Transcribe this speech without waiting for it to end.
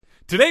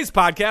Today's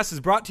podcast is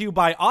brought to you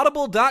by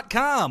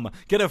Audible.com.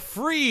 Get a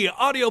free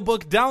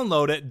audiobook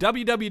download at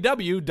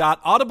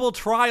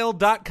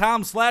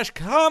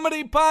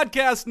www.audibletrial.com/comedy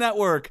podcast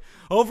network.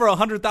 Over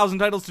 100,000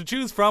 titles to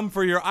choose from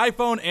for your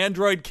iPhone,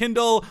 Android,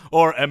 Kindle,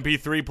 or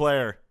MP3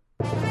 player.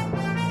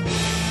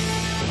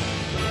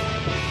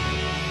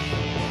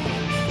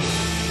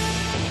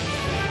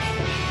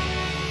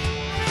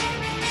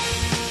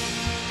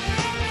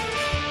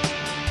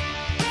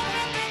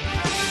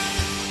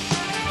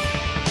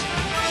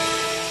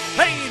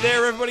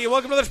 There, everybody, and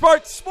welcome to the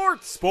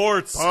Sports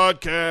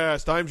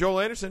Podcast. I'm Joel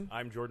Anderson.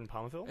 I'm Jordan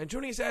Palmaville. And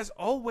joining us, as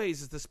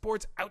always, is the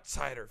sports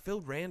outsider,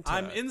 Phil Ranta.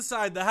 I'm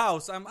inside the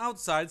house. I'm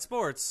outside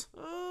sports.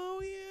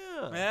 Oh,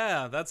 yeah.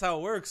 Yeah, that's how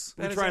it works.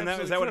 We're trying that.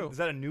 Is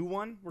that a new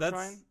one we're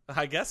trying?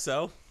 I guess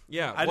so.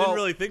 Yeah. I didn't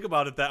really think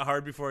about it that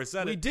hard before I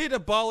said it. We did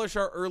abolish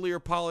our earlier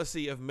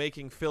policy of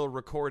making Phil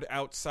record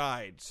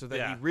outside so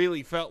that he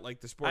really felt like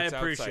the sports outsider. I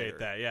appreciate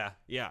that, yeah.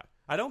 Yeah.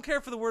 I don't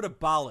care for the word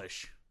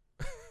abolish.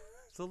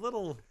 It's a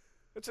little...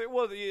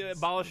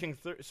 abolishing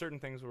certain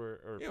things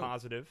were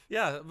positive.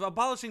 Yeah,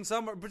 abolishing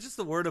some, but just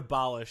the word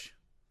abolish.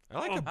 I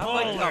like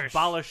to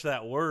abolish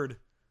that word.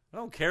 I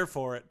don't care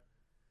for it.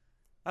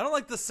 I don't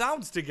like the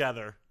sounds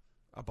together.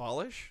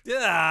 Abolish?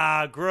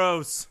 Yeah,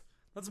 gross.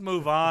 Let's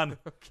move on.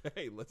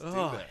 Okay, let's do that.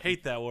 I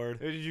hate that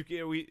word.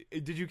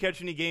 Did you catch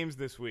any games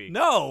this week?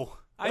 No,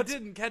 I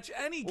didn't catch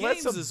any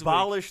games this week. Let's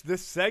abolish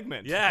this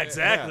segment. Yeah,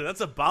 exactly. Yeah. Let's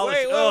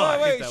abolish.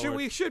 Wait.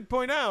 We should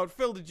point out,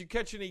 Phil, did you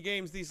catch any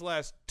games these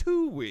last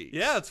 2 weeks?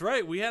 Yeah, that's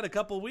right. We had a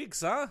couple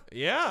weeks, huh?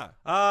 Yeah.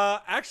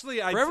 Actually,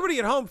 for everybody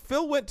at home,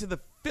 Phil went to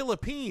the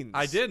Philippines.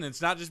 I did, and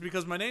it's not just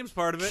because my name's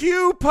part of it.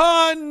 Cue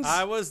puns!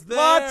 I was there.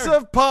 Lots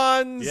of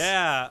puns!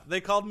 Yeah,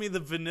 they called me the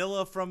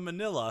Vanilla from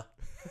Manila.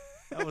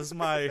 That was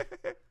my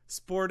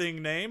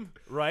sporting name.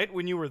 Right,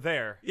 when you were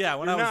there. Yeah,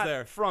 when You're I was not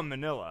there. From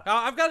Manila.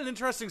 I've got an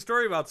interesting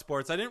story about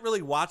sports. I didn't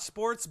really watch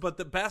sports, but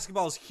the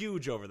basketball is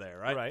huge over there,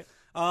 right? Right.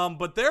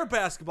 But their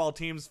basketball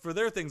teams, for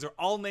their things, are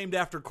all named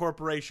after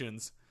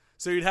corporations.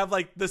 So you'd have,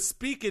 like, the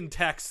Speakin'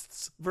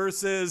 Texts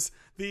versus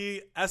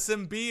the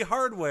SMB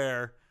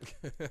Hardware.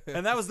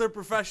 And that was their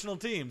professional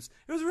teams.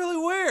 It was really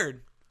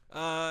weird.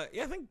 I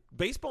think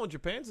baseball in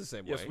Japan's the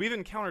same way. Yes, we've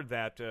encountered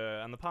that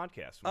on the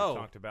podcast. We've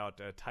talked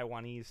about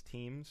Taiwanese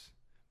teams.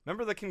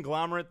 Remember the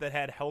conglomerate that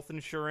had health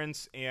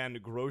insurance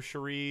and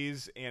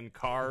groceries and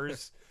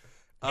cars?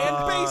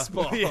 And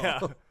baseball. Yeah.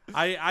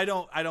 I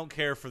don't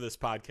care for this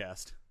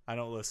podcast. I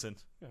don't listen.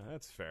 Yeah,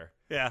 that's fair.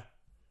 Yeah.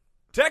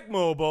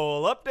 Tecmo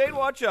Bowl update,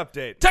 watch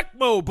update.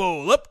 Tecmo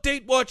Bowl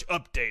update, watch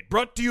update.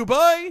 Brought to you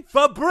by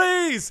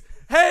Febreze.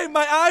 Hey,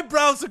 my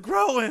eyebrows are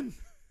growing.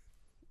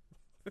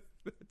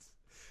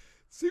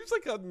 Seems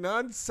like a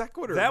non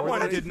sequitur. That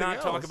one did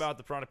not talk about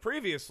the product.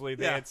 Previously,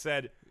 they had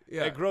said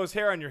it grows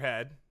hair on your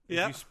head.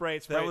 Yeah, you spray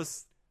it. That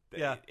was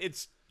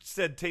It's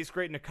said tastes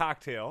great in a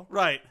cocktail.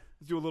 Right.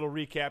 Let's do a little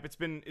recap. It's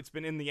been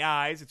in the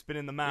eyes. It's been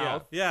in the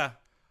mouth. Yeah.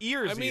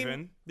 Ears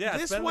even. Yeah.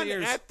 This one,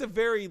 at the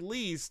very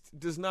least,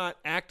 does not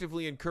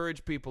actively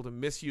encourage people to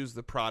misuse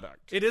the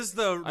product. It is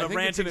the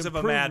rantings of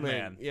a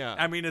madman. Yeah.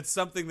 I mean, it's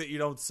something that you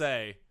don't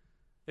say.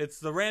 It's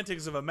the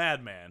rantings of a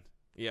madman.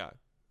 Yeah.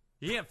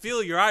 You can't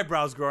feel your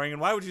eyebrows growing,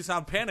 and why would you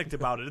sound panicked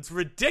about it? It's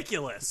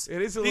ridiculous.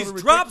 It is a These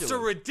little drops ridiculous.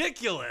 are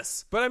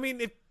ridiculous. But I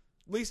mean, at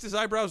least his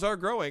eyebrows are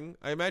growing.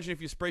 I imagine if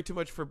you spray too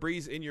much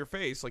Febreze in your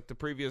face, like the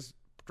previous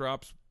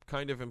drops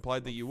kind of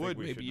implied that you would,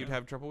 maybe you'd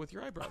have trouble with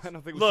your eyebrows. I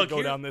don't think we should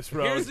go down this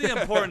road. Here's the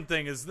important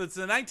thing: is it's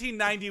the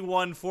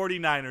 1991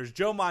 49ers,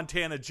 Joe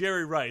Montana,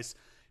 Jerry Rice,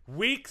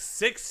 Week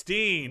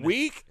 16.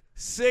 Week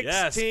 16.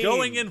 Yes,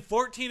 going in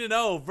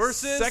 14-0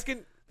 versus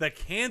second. The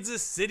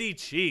Kansas City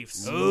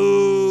Chiefs.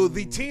 Ooh,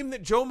 the team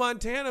that Joe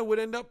Montana would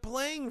end up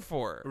playing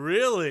for.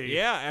 Really?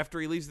 Yeah,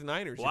 after he leaves the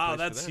Niners. Wow,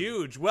 that's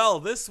huge.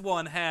 Well, this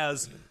one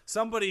has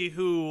somebody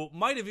who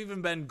might have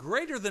even been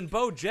greater than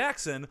Bo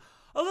Jackson,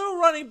 a little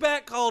running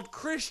back called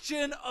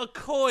Christian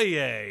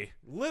Okoye.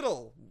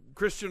 Little.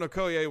 Christian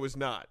Okoye was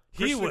not.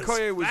 He was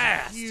Okoye was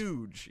fast.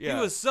 Huge. Yeah.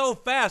 He was so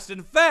fast.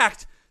 In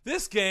fact,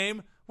 this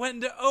game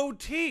went into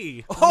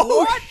OT.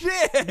 Oh, what?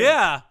 Shit!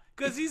 Yeah.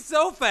 Because he's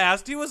so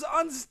fast, he was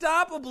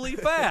unstoppably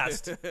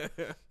fast.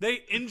 They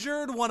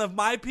injured one of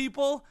my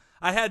people.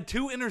 I had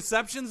 2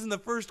 interceptions in the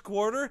first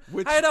quarter.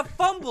 I had a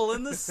fumble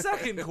in the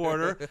second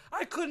quarter.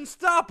 I couldn't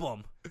stop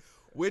them.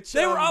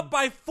 They were up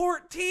by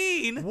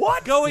 14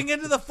 going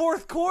into the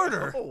fourth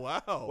quarter. Oh,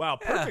 wow. Wow,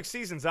 perfect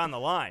season's on the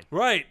line.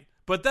 Right.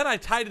 But then I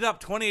tied it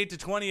up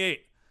 28-28.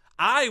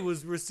 I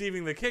was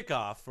receiving the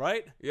kickoff,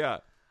 right? Yeah.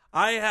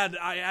 I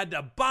had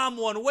to bomb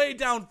one way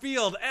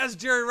downfield as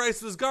Jerry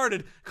Rice was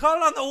guarded. Caught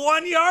it on the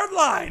 1 yard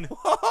line.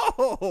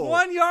 Whoa.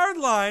 1 yard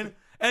line.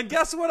 And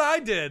guess what I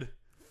did?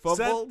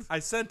 Fumbled? I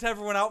sent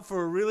everyone out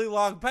for a really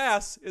long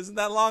pass. Isn't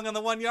that long on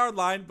the 1 yard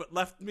line, but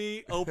left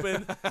me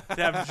open to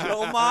have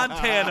Joe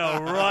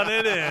Montana run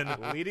it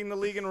in. Leading the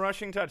league in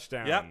rushing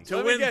touchdowns. Yep, to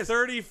Let me win guess.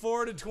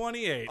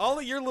 34-28. All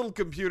of your little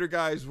computer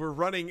guys were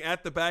running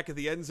at the back of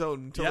the end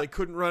zone until Yep. they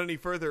couldn't run any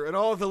further, and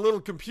all of the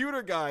little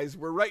computer guys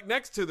were right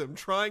next to them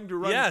trying to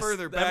run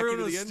further back everyone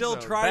into was the end still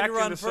zone. trying Back to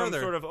run into some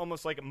further. sort of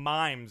almost like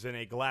mimes in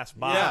a glass Yeah.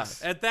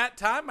 box. At that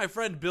time, my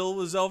friend Bill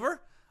was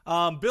over.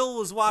 Bill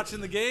was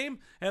watching the game,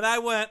 and I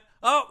went,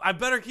 "Oh, I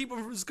better keep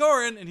him from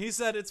scoring." And he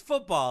said, "It's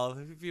football.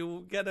 If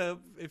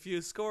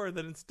you score,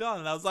 then it's done."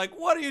 And I was like,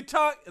 "What are you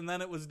talking?" And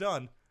then it was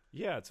done.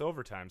 Yeah, it's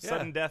overtime. Yeah.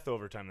 Sudden death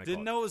overtime. They Didn't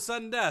call know it was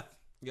sudden death.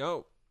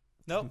 Yo,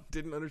 Nope.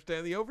 didn't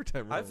understand the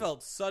overtime rule. I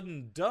felt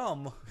sudden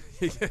dumb.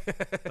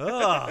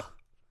 Ugh.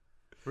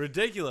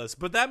 Ridiculous.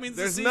 But that means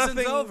there's the season's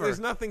nothing. over. There's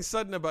nothing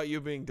sudden about you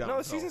being it. dumb. No,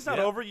 the season's Phil.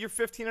 not Yeah. over. You're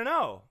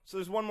 15-0, so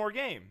there's one more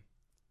game.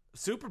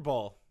 Super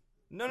Bowl.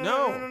 No.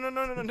 No,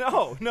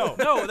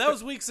 that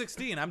was week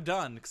 16. I'm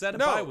done because I had a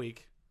No. bye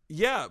week.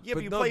 Yeah, Yeah,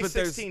 but you no, play but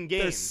 16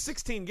 there's games.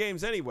 16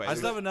 games anyway. I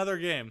still have another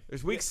game.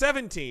 There's week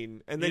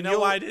 17, and then You know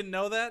you'll, why I didn't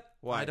know that?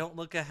 Why? I don't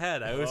look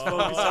ahead. I always Oh, focus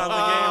on the game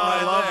right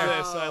I love there.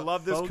 this. I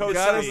love this Focus coach.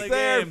 got on us the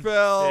there, game.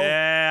 Phil.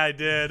 Yeah, I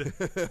did.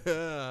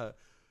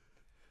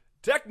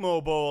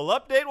 Tecmo Bowl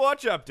update.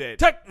 Watch update.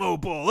 Tecmo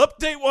Bowl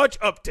update, watch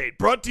update,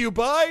 brought to you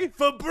by.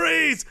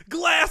 Febreze,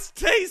 glass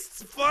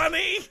tastes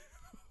funny.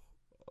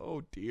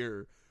 Oh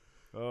dear.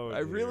 Oh, I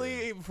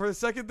really, for a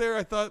second there,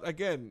 I thought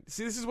again.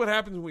 See, this is what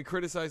happens when we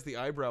criticize the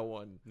eyebrow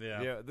one.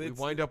 Yeah, We it's-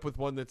 wind up with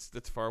one that's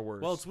far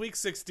worse. Well, it's week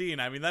 16.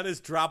 I mean, that is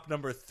drop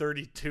number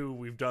 32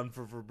 we've done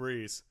for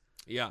Febreze.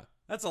 yeah,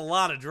 That's a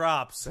lot of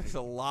drops. that's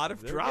a lot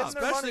of They're drops.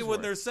 getting their Especially money's when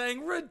worth. they're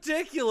saying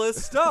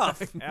ridiculous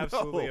stuff.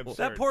 absolutely No. absurd.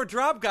 That poor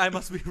drop guy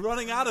must be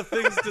running out of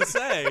things to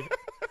say.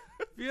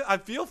 I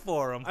feel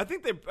for him. I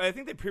think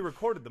they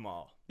pre-recorded them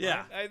all. Yeah.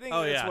 right? I think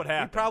oh, that's yeah. what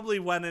happened. He probably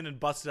went in and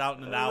busted out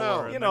in an I hour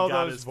know. and You know, then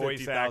got those his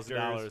voice $50,000.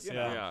 actors, you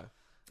know. Yeah. Yeah. All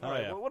Oh,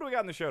 right, yeah. what do we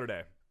got in the show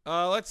today?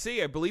 Let's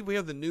see. I believe we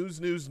have the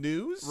news.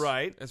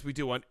 Right. As we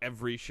do on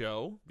every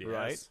show.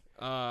 Yes.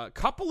 Right.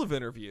 Couple of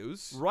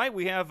interviews. Right,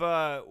 we have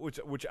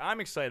which I'm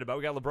excited about.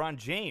 We got LeBron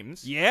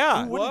James.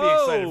 Yeah. Who wouldn't be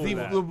excited for The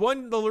that?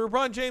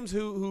 LeBron James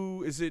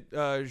who is it?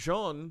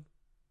 Jean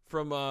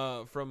from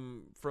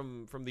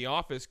The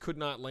Office could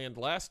not land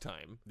last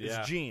time. It's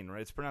Yeah. Gene,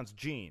 right? It's pronounced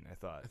Gene, I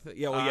thought.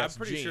 Yeah, well, yes, I'm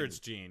pretty Gene. sure it's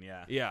Gene,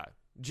 yeah. Yeah,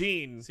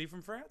 Gene. Is he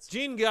from France?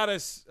 Gene got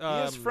us. He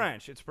is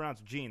French. It's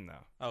pronounced Gene,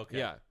 though. Okay.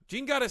 Yeah,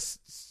 Gene got us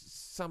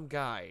some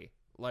guy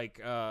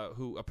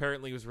who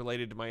apparently was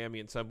related to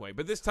Miami in some way,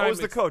 but this time It was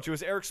the it's- coach. It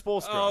was Eric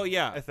Spoelstra. Oh,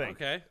 yeah. I think.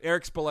 Okay.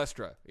 Eric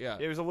Spoelstra. Yeah,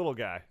 It was a little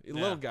guy.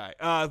 little guy.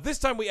 This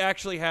time we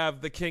actually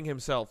have the king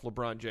himself,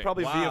 LeBron James.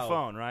 Probably via Wow.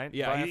 phone, right?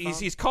 Yeah, Via he's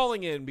phone? he's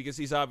calling in because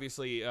he's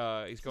obviously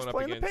he's going up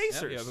playing the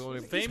against Pacers. Yeah, going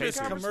He's up Famous against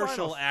the Pacers. commercial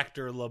Finals.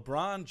 actor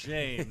LeBron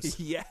James.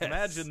 Yes.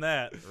 Imagine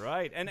that.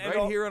 right. And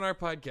right here on our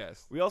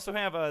podcast. we also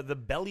have the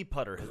belly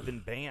putter has been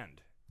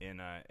banned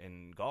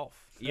in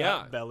golf.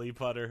 Yeah. Belly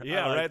putter.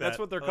 Yeah, I like right. that. That's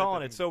what they're I like calling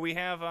that. it. So we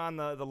have on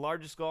the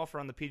largest golfer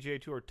on the PGA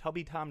Tour,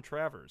 Tubby Tom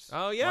Travers.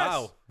 Oh yes.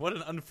 Wow. What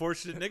an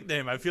unfortunate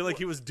nickname. I feel like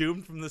he was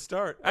doomed from the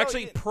start.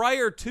 Actually,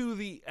 prior to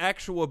the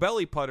actual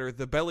belly putter,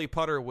 the belly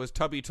putter was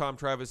Tubby Tom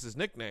Travis's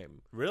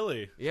nickname.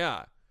 Really?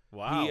 Yeah.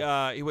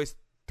 Wow. He weighs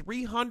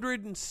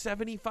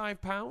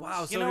 375 pounds.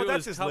 Wow. you So know, he that's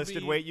was his Tubby-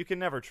 listed weight. You can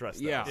never trust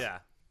that. Yeah. Yeah.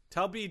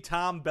 Tubby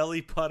Tom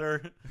Belly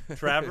Putter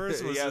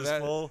Travers was Yeah, his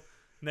that- full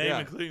name, yeah.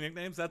 including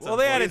nicknames. That's Well,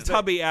 they added unfortunate.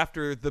 Tubby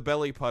after the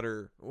belly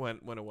putter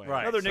went away.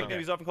 Right. Another So- nickname,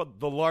 he's often called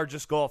the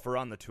largest golfer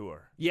on the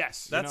tour.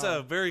 Yes. That's know.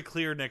 a very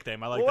clear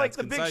nickname. I like Well, that. like It's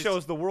the Big concise. Show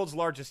is the world's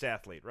largest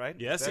athlete, right?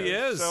 Yes, he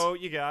is. So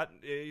you got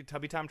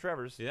Tubby Tom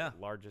Travers, Yeah.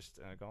 largest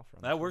golfer.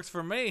 on the That tour. works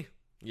for me.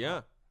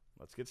 yeah.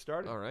 Let's get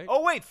started. All right.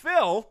 Oh wait,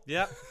 Phil,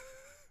 Yeah.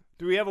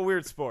 do we have a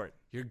weird sport?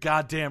 You're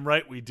goddamn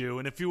right we do.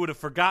 And if you would have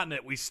forgotten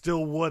it, we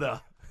still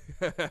woulda.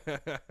 All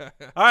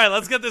right,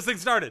 let's get this thing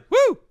started.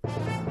 Woo!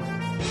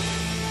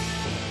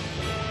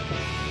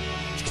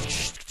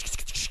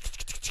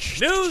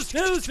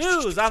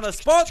 News on the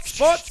Sports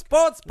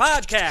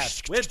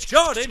podcast with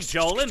Jordan,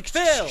 Joel, and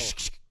Phil.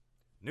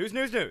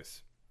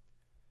 News.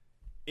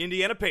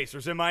 Indiana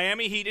Pacers and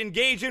Miami Heat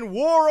engage in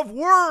war of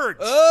words.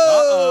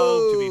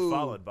 Oh! To be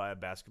followed by a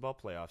basketball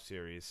playoff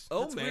series.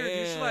 Oh, That's man.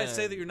 weird. Usually I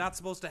say that you're not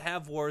supposed to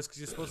have wars because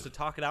you're supposed to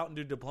talk it out and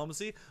do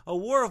diplomacy. A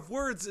war of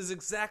words is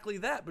exactly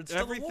that, but it's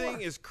still a Everything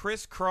war. is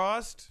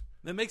crisscrossed.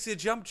 That makes you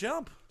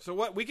jump. So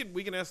what we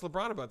can ask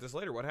LeBron about this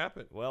later. What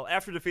happened? Well,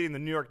 after defeating the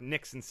New York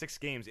Knicks in 6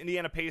 games,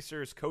 Indiana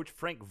Pacers coach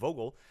Frank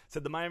Vogel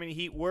said the Miami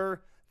Heat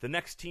were the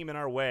next team in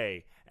our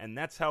way, and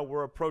that's how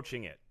we're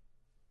approaching it.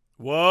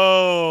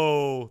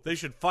 Whoa. They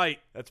should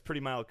fight. That's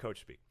pretty mild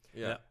coach speak.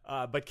 Yeah.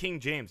 But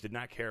King James did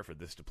not care for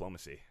this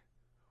diplomacy.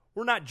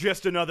 We're not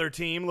just another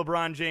team,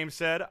 LeBron James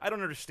said. I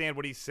don't understand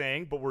what he's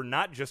saying, but we're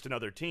not just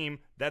another team.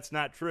 That's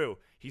not true.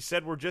 He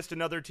said we're just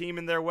another team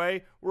in their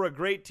way. We're a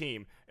great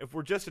team. If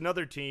we're just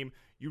another team,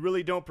 you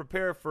really don't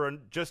prepare for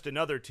just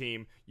another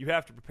team. You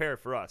have to prepare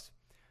for us.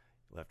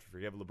 You'll have to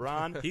forgive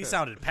LeBron. He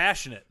sounded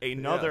passionate.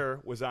 Another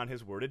was on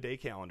his word-a-day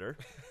calendar.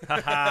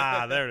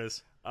 Ha there it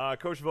is.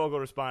 Coach Vogel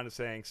responded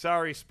saying,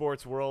 "Sorry,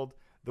 sports world.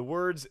 The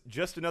words,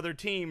 just another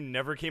team,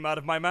 never came out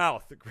of my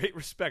mouth. Great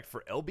respect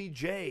for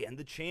LBJ and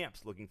the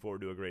champs. Looking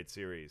forward to a great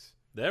series."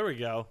 There we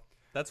go.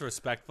 That's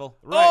respectful.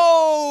 Right.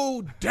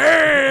 Oh,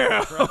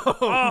 damn!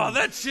 Oh,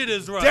 that shit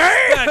is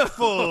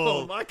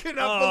respectful. I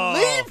cannot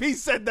believe he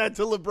said that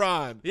to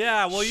LeBron.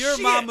 Yeah, well, your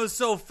Shit. mama's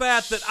so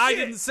fat that I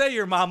didn't say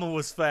your mama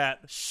was fat.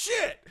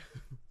 Shit!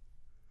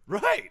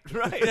 Right.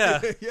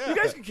 Yeah. You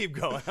guys can keep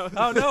going.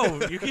 Oh,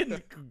 no. You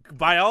can,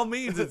 by all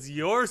means, it's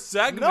your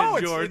segment, No,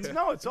 Jordan.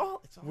 it's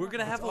all. We're going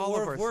to have a all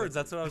war of of our words.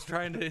 That's what I was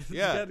trying to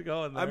get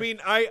going there. I mean,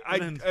 I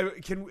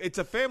can. It's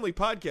a family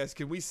podcast.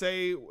 Can we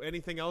say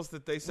anything else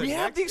that they said? We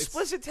have next? the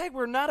explicit tag.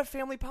 We're not a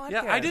family podcast.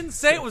 Yeah, I didn't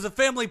say it was a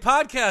family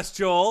podcast,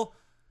 Joel.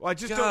 Well, I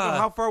just don't know God.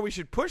 how far we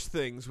should push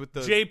things with the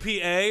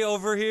JPA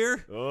over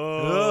here.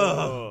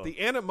 Oh.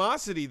 the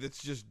animosity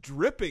that's just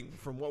dripping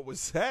from what was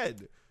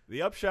said.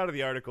 The upshot of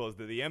the article is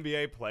that the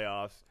NBA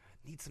playoffs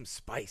need some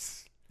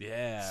spice,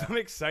 Yeah. some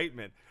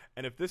excitement,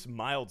 and if this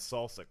mild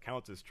salsa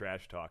counts as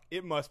trash talk,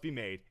 it must be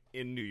made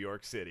in New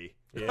York City.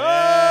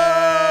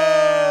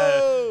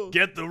 Oh!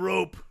 Get the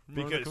rope.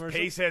 Because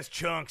Pace has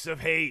chunks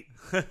of hate.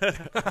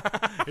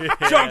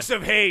 Chunks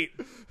of hate.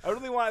 I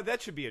really want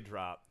that should be a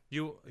drop.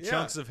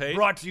 Chunks of hate.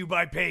 Brought to you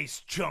by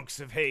Pace. Chunks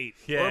of hate.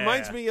 Yeah. It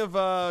reminds me of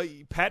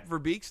Pat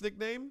Verbeek's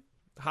nickname,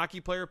 hockey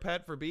player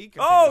Pat Verbeek.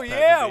 Oh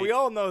yeah, we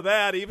all know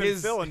that. Even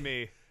Phil and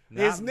me.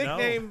 His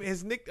nickname,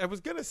 I was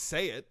gonna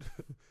say it.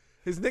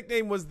 His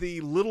nickname was the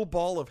Little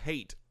Ball of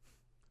Hate.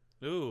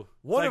 Ooh.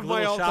 One It's of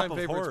like my Little Shop all-time of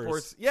favorite Horrors.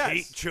 sports. Yes.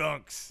 Hate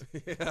chunks.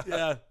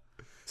 Yeah.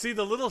 See,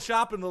 the Little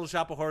Shop in Little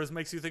Shop of Horrors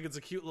makes you think it's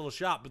a cute little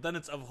shop, but then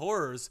it's of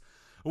horrors.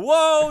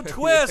 Whoa,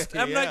 twist!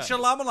 M. Night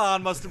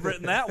Shyamalan must have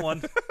written that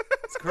one.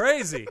 It's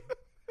crazy.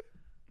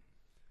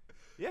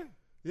 Yeah.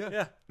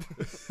 Yeah.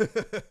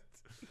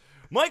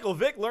 Michael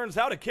Vick learns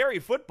how to carry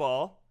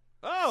football.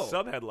 Oh.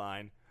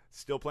 Subheadline: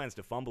 Still plans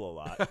to fumble a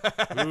lot.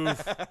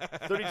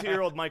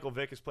 32-year-old Michael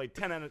Vick has played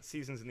 10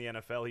 seasons in the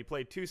NFL. He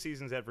played 2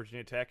 seasons at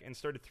Virginia Tech and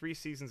started 3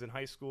 seasons in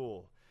high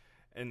school.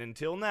 And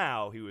until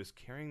now, he was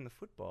carrying the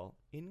football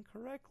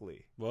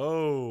incorrectly.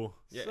 Whoa.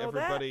 Yeah, So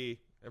everybody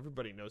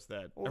knows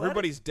that. Well,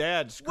 Everybody's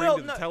dad screamed Well,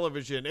 at no- the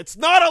television, "It's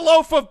not a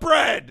loaf of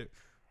bread!"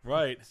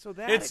 Right. So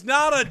that- it's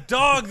not a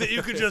dog that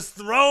you could just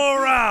throw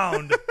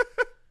around.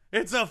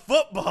 It's a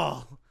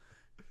football.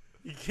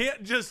 You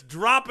can't just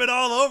drop it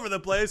all over the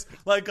place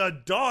like a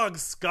dog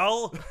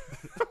skull.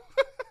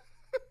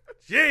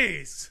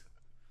 Jeez.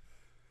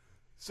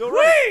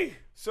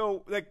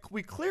 So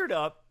we cleared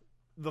up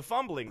the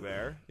fumbling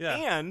there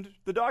and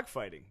the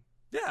dogfighting.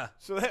 Yeah.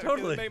 So that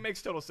totally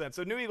makes total sense.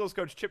 So New Eagles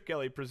coach Chip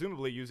Kelly,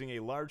 presumably using a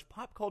large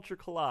pop culture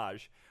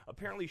collage,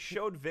 apparently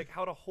showed Vic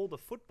how to hold a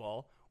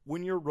football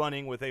when you're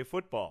running with a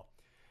football.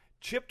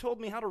 Chip told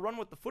me how to run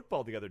with the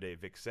football the other day,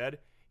 Vic said.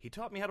 He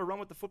taught me how to run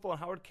with the football and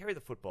how to carry the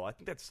football. I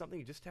think that's something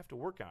you just have to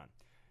work on.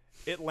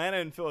 Atlanta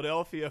and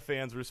Philadelphia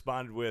fans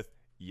responded with,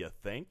 "You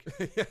think?"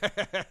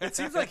 It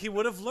seems like he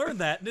would have learned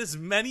that in his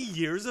many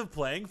years of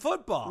playing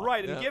football.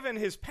 Right, and given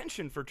his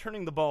penchant for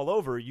turning the ball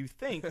over, you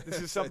think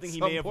this is something he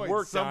may have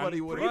worked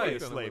somebody on would have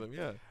previously. with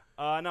him,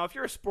 yeah. Now, if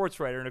you're a sports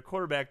writer and a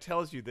quarterback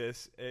tells you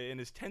this in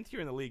his 10th year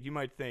in the league, you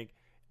might think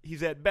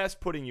he's at best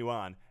putting you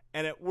on,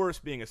 and at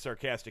worst being a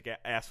sarcastic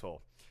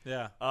asshole.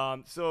 Yeah.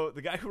 So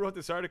the guy who wrote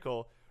this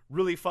article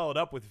really followed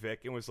up with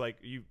Vic and was like,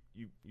 you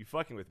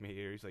fucking with me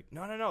here. He's like,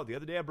 no. The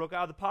other day I broke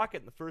out of the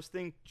pocket, and the first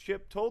thing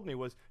Chip told me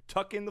was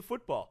tuck in the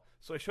football.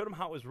 So I showed him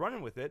how it was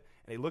running with it,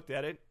 and he looked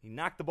at it. He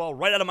knocked the ball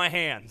right out of my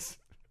hands.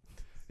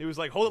 He was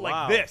like, hold it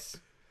like this.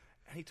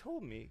 And he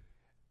told me,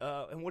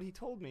 and what he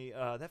told me,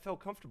 that felt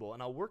comfortable,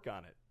 and I'll work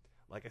on it.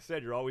 Like I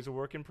said, you're always a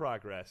work in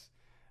progress.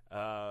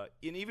 And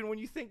even when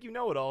you think you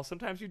know it all,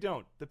 sometimes you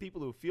don't. The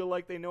people who feel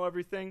like they know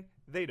everything,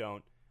 they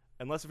don't.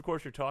 Unless, of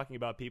course, you're talking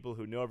about people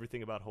who know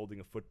everything about holding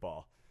a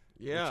football.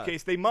 Yeah. In which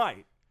case, they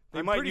might.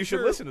 I'm You pretty should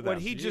sure listen to them.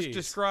 What he just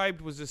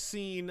described was a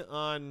scene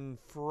on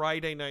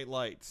Friday Night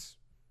Lights.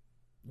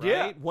 Right?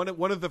 Yeah.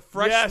 One of the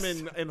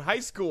freshmen in high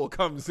school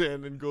comes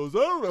in and goes, "I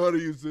don't know how to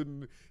use it."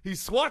 And he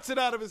swats it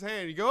out of his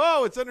hand. You go,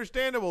 "Oh, it's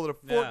understandable that a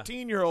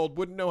 14-year-old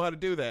wouldn't know how to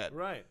do that."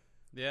 Right.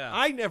 Yeah.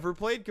 I never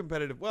played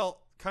competitive.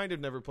 Well, kind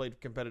of never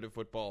played competitive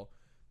football.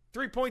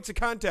 3 points of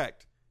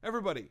contact.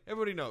 Everybody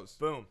knows.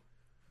 Boom.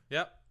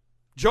 Yep.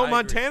 Joe I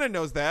Montana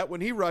knows that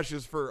when he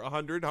rushes for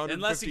 100, 150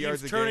 Unless he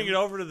yards keeps a turning game. it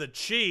over to the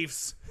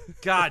Chiefs.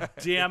 God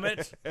damn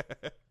it.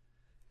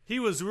 He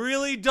was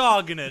really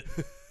dogging it.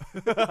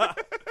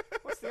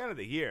 What's the end of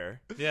the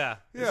year? Yeah.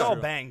 He's all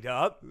banged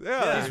up.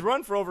 Yeah. He's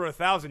run for over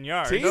 1,000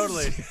 yards. Teams-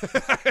 Totally.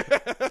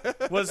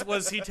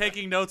 Was he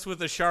taking notes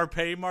with a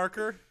Sharpay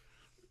marker?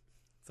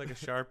 It's like a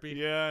Sharpie.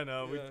 Yeah,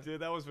 no, we did.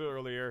 That was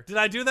earlier. Did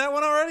I do that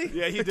one already?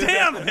 Yeah, he did.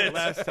 Damn that it.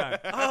 last time.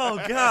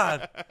 Oh,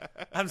 God.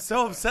 I'm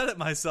so upset at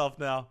myself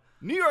now.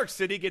 New York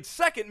City gets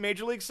second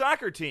Major League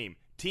Soccer team.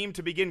 Team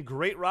to begin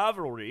great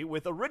rivalry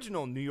with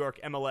original New York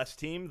MLS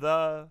team,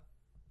 the...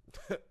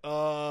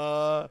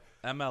 LA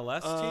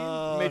MLS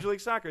team? Major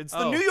League Soccer. It's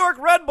the New York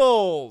Red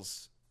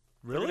Bulls.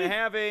 Really? They're gonna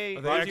have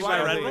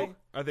a.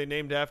 Are they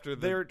named after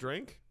the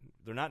drink?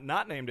 They're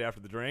not named after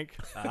the drink.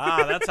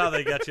 That's how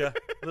they get you.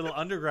 Little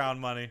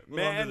underground money.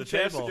 Under the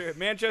table.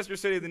 Manchester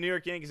City and the New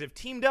York Yankees have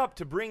teamed up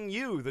to bring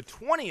you the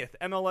 20th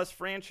MLS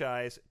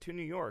franchise to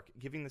New York,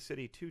 giving the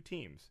city 2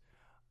 teams.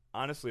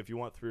 Honestly, if you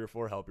want 3 or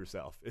 4, help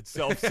yourself. It's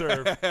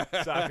self-serve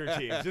soccer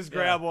teams. Just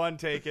grab one,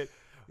 take it.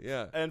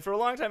 Yeah. And for a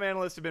long time,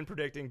 analysts have been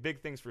predicting big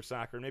things for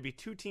soccer. Maybe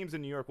 2 teams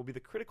in New York will be the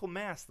critical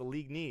mass the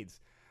league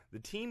needs. The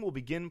team will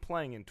begin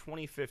playing in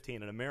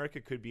 2015, and America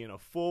could be in a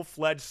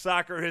full-fledged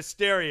soccer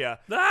hysteria.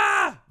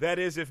 That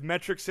is, if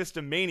metric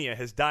system mania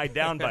has died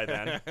down by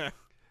then.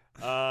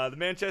 The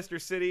Manchester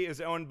City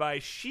is owned by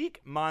Sheikh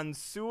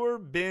Mansour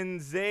bin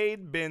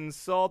Zayed bin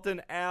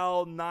Sultan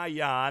Al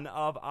Nahyan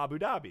of Abu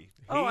Dhabi.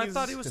 I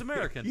thought he was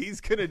American.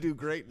 He's going to do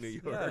great in New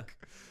York.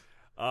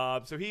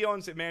 So he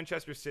owns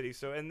Manchester City.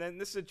 And then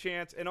this is a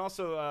chance. And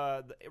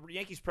also, the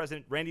Yankees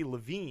president, Randy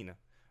Levine,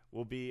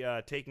 will be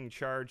taking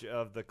charge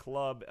of the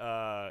club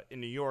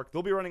in New York.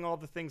 They'll be running all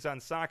the things on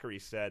soccer, he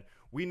said.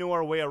 We know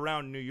our way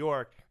around New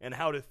York and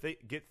how to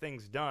get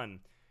things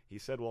done, he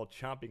said, while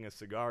chomping a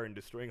cigar and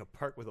destroying a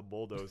park with a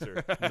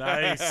bulldozer.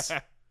 Nice.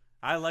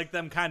 I like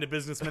them kind of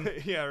businessmen.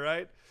 Yeah,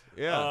 right?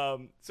 Yeah.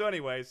 So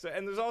anyway,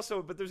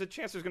 there's a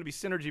chance there's going to be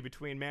synergy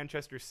between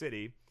Manchester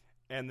City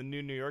and the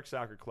new New York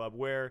Soccer Club,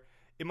 where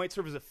it might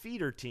serve as a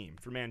feeder team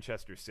for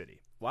Manchester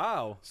City.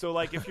 Wow. So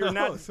like if you're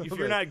not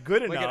not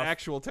good enough, like an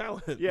actual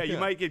talent. Yeah, you're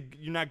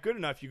not good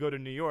enough, you go to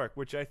New York,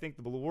 which I think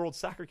the world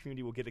soccer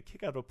community will get a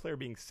kick out of a player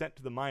being sent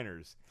to the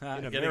minors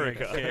in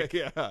America.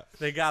 Yeah.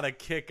 They got a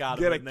kick out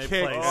of it when they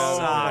play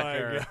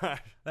soccer. My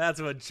gosh.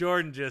 That's what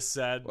Jordan just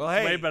said. Well,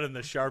 hey. Way better than the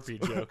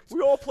Sharpie joke.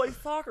 We all play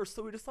soccer,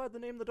 so we decided to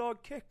name the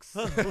dog Kicks.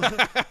 We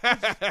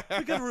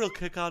got a real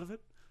kick out of it.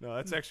 No,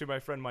 that's actually my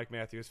friend Mike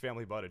Matthew. His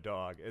family bought a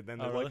dog, and then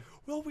they're really? like,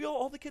 "Well,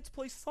 all the kids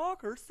play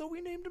soccer, so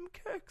we named him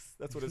Kicks."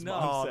 That's what his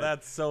mom said.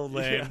 That's so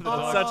lame. Yeah.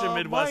 That's such a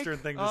Midwestern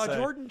Mike, thing to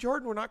say.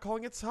 Jordan, we're not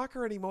calling it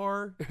soccer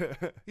anymore.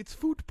 It's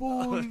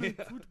football.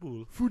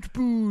 Football.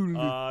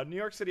 Football. New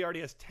York City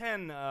already has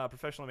 10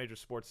 professional major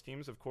sports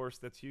teams. Of course,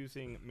 that's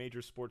using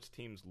major sports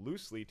teams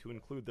loosely to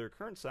include their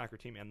current soccer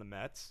team and the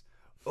Mets.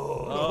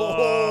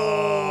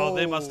 Oh,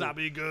 they must not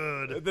be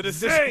good. The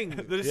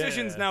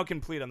decision's now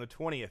complete on the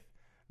 20th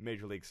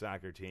Major League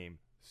Soccer team,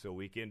 so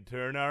we can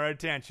turn our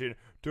attention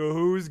to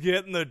who's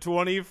getting the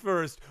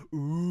 21st.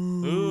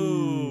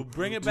 Ooh,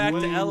 bring it back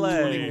to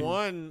L.A.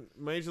 21,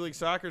 Major League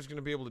Soccer is going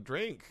to be able to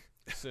drink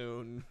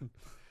soon.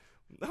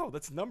 No,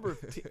 that's number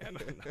 10.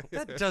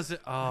 That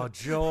doesn't. Oh,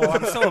 Joel,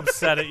 I'm so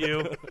upset at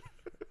you.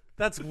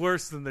 That's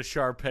worse than the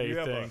Sharpay You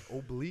have thing. an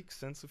oblique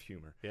sense of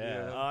humor.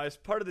 Yeah. As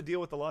part of the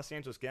deal with the Los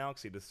Angeles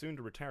Galaxy, the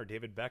soon-to-retire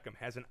David Beckham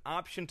has an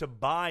option to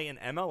buy an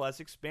MLS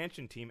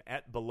expansion team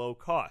at below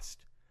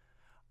cost.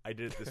 I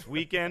did it this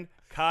weekend.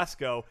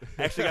 Costco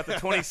actually got the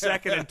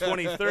 22nd and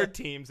 23rd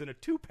teams in a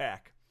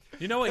 2-pack.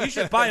 You know what? He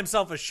should buy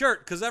himself a shirt,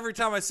 because every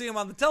time I see him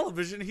on the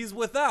television, he's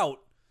without.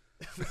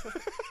 That's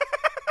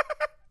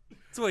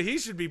what he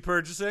should be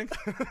purchasing.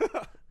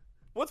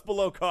 What's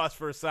below cost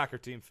for a soccer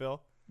team,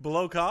 Phil?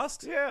 Below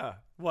cost? Yeah.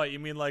 What, you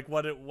mean like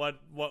what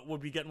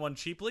would be getting one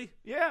cheaply?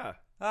 Yeah.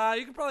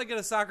 You could probably get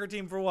a soccer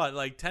team for what,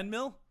 like 10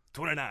 mil?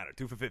 29 or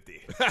 2 for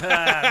 50.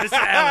 Mr.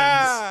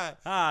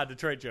 Allen's.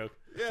 Detroit joke.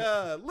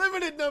 Yeah,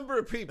 limited number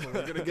of people are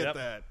going to get Yep.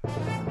 that.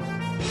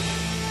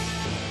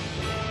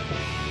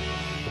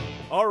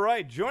 All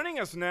right, joining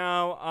us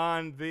now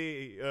on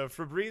the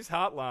Febreze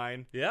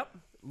hotline, Yep.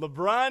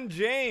 LeBron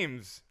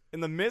James in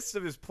the midst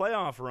of his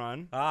playoff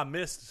run.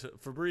 Missed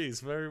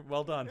Febreze. Very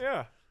well done.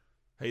 Yeah.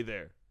 Hey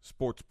there,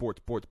 Sports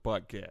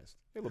Podcast.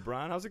 Hey,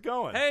 LeBron, how's it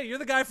going? Hey, you're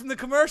the guy from the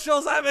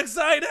commercials. I'm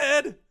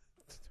excited.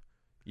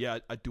 Yeah,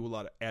 I do a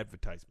lot of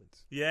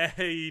advertisements. Yeah,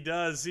 he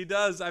does. He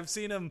does. I've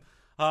seen him.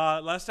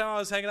 Last time I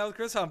was hanging out with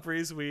Chris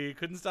Humphreys, we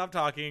couldn't stop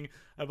talking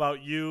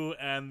about you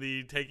and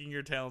the taking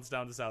your talents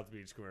down to South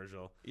Beach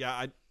commercial.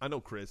 Yeah, I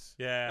know Chris.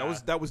 Yeah.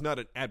 That was not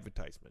an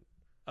advertisement.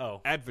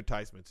 Oh,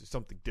 Advertisements is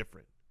something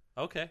different.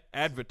 okay.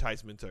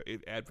 Advertisement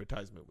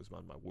was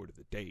on my word of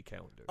the day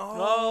calendar.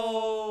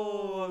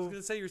 Oh, I was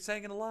going to say you're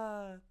saying it a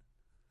lot.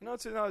 No,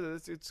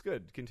 it's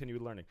good. Continue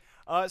learning.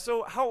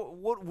 So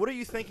what are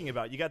you thinking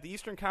about? You got the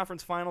Eastern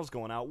Conference Finals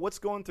going out. What's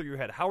going through your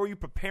head? How are you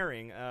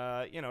preparing,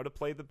 to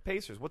play the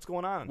Pacers? What's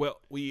going on? Well,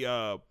 we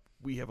have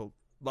a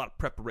lot of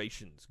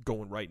preparations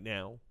going right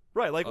now.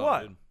 Right, like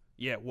what?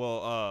 Yeah,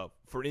 well,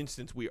 for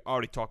instance, we're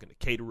already talking to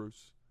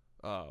caterers.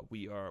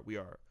 We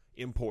are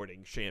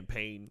importing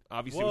champagne.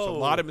 Obviously, there was a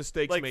lot of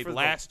mistakes made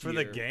last year. For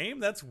the game?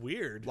 That's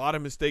weird. A lot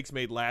of mistakes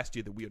made last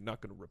year that we are not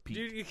going to repeat.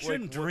 You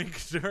shouldn't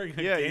drink during a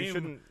game. Yeah, you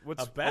shouldn't.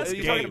 Are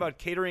you talking about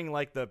catering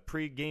like the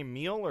pre-game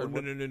meal? Or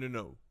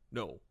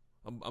No.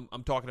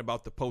 I'm talking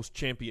about the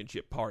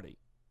post-championship party.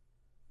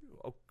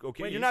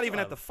 Okay, Wait, you're not even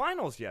at the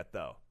finals yet,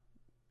 though.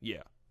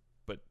 Yeah,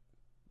 but,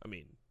 I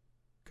mean,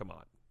 come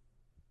on.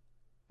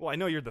 Well, I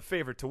know you're the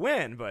favorite to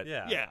win, but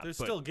Yeah, there's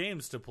but- still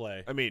games to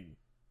play. I mean,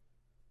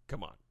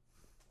 come on.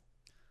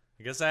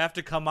 I guess I have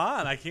to come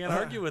on. I can't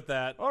argue with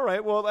that. All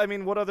right. Well, I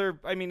mean, what other?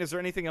 I mean, is there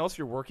anything else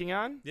you're working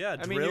on? Yeah,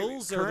 I mean, you're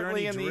drills? Are there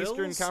currently any in the Eastern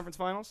drills? Conference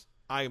Finals.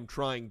 I am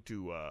trying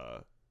to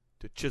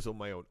chisel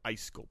my own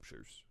ice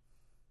sculptures.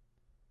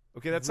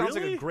 Okay, that sounds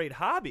like Really? a great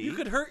hobby. You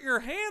could hurt your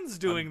hands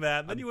doing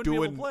that. Then you wouldn't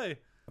be able to play.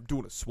 I'm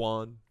doing a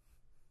swan.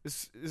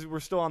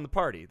 We're still on the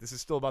party. This is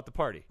still about the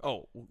party.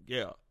 Oh, well,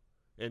 yeah.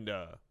 And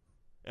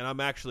I'm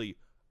actually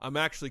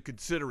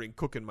considering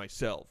cooking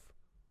myself.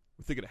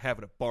 I'm thinking of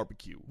having a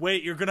barbecue.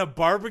 Wait, you're going to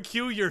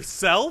barbecue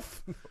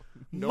yourself?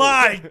 No.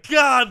 My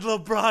God,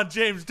 LeBron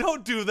James,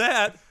 don't do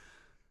that.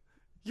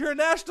 You're a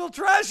national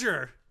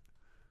treasure.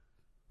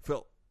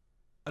 Phil,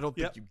 I don't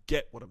think Yep. you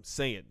get what I'm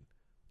saying.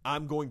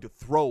 I'm going to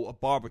throw a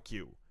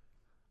barbecue.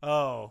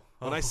 Oh.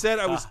 When I said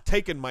I was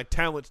taking my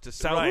talents to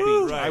South Right,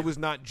 Beach, right. I was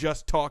not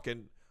just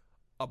talking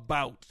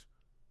about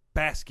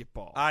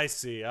basketball. I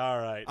see. All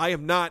right. I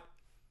am not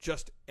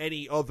just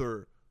any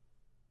other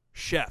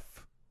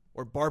chef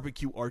or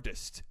barbecue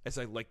artist, as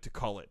I like to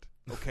call it.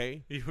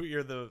 Okay? Are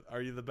you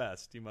the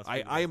best? You must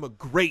be. I am a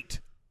great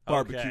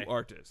barbecue Okay.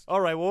 artist.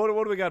 All right. Well,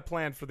 what do we got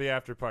planned for the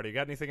after party?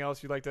 Got anything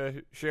else you'd like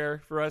to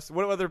share for us?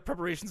 What other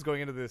preparations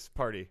going into this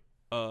party?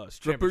 Strippers,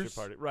 Championship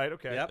party. Right.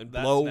 Okay. Yep, and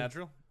that's blow.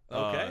 natural.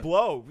 Uh, Okay.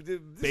 Blow.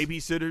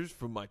 babysitters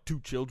for my 2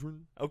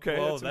 children. Okay.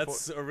 Whoa,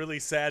 that's that's a really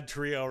sad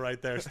trio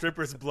right there.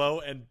 Strippers, blow,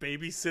 and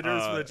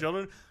babysitters for the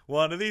children.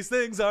 One of these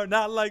things are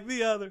not like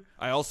the other.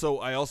 I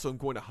also am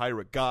going to hire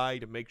a guy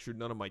to make sure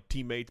none of my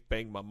teammates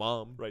bang my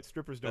mom. right.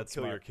 Strippers don't That's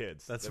kill smart. your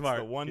kids. That's the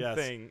smart, one yes.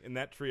 thing in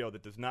that trio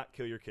that does not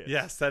kill your kids.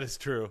 Yes, that is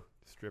true.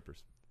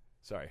 Strippers.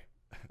 Sorry.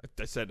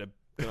 I said I'm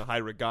going to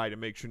hire a guy to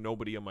make sure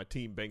nobody on my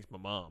team bangs my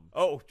mom.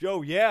 Oh,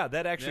 Joe. Yeah,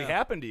 that actually Yeah.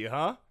 happened to you,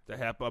 huh?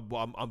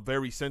 I'm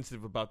very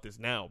sensitive about this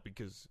now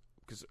because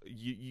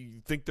you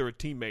think they're a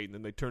teammate and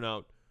then they turns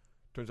out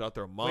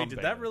they're a mom. Wait, did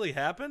that banger. really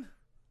happen?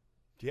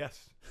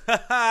 Yes.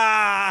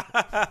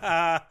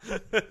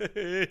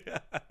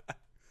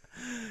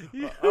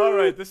 All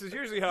right. This is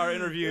usually how our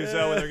interviews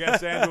with our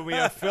guests end when we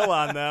have Phil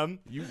on them.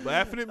 You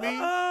laughing at me?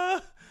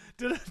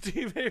 Did a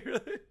teammate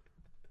really?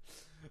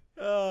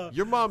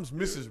 Your mom's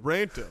Mrs.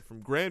 Ranta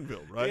from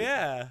Granville, right?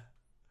 Yeah.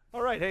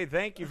 All right. Hey,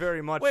 thank you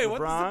very much, Wait,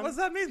 LeBron. what does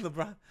that mean,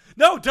 LeBron?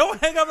 No, don't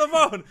hang up the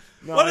phone.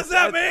 No, what does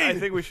that I mean?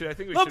 think we should.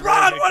 should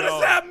LeBron, really what go.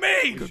 does that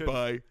mean?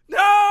 Goodbye.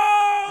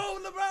 No,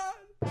 LeBron.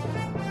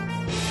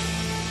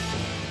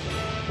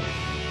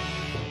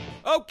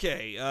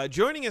 Okay,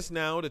 joining us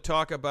now to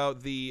talk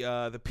about the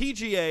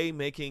PGA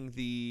making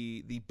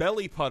the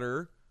belly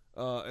putter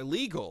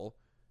illegal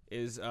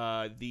is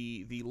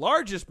the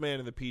largest man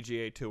in the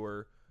PGA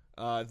Tour,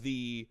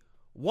 the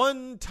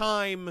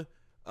one-time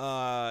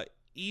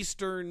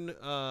Eastern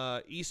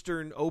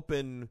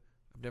Open.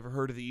 I've never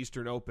heard of the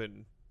Eastern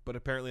Open, but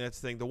apparently that's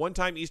the thing. The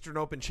one-time Eastern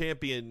Open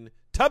champion,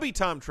 Tubby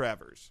Tom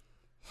Travers.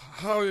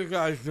 How are you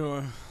guys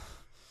doing?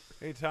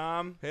 Hey,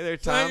 Tom. Hey there,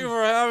 Thank you Tom.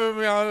 for having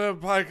me on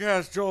the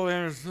podcast, Joel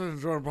Anderson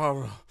and Jordan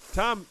Pablo.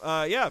 Tom,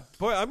 yeah,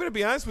 boy, I'm going to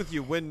be honest with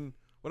you. When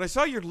I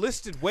saw your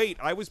listed weight,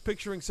 I was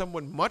picturing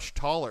someone much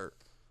taller.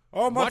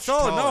 Oh, Much much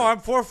taller. No, taller. I'm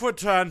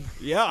 4'10".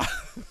 Yeah,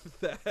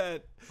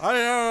 that.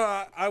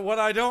 I what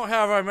I don't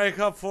have, I make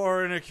up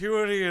for in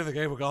acuity in the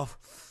game of golf.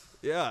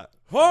 Yeah.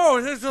 Whoa,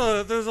 there's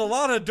a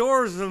lot of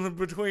doors in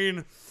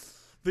between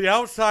the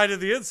outside and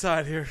the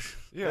inside here.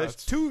 Yeah, There's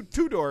two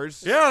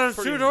doors. Yeah, there's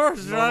Pretty 2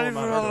 doors. Not normal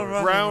even amount of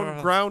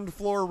doors. Ground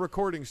floor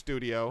recording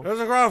studio.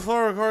 There's a ground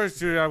floor recording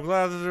studio. I'm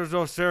glad that there's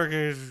no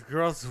staircase.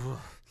 Girls.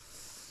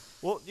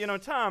 Well,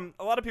 Tom,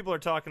 a lot of people are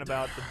talking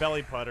about the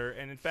belly putter,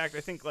 and in fact,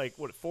 I think 4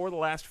 of the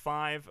last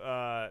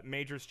 5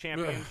 majors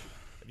champions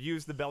have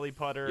used the belly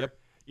putter. Yep.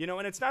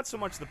 And it's not so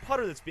much the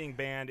putter that's being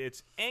banned;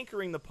 it's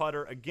anchoring the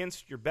putter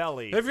against your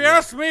belly. If you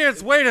ask me,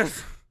 it's weighted.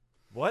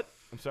 What?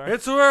 I'm sorry.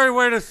 It's a very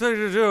weighted thing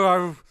to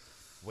do.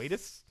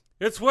 Weightus?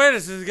 It's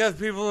weighted against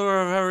people who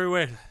are very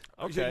weighted.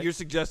 Okay. You're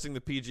suggesting the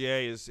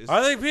PGA is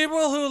I think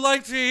people who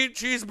like to eat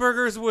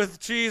cheeseburgers with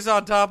cheese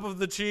on top of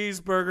the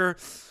cheeseburger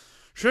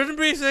shouldn't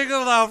be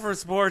singled out for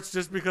sports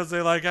just because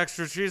they like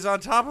extra cheese on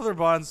top of their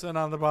buns and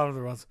on the bottom of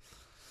their buns.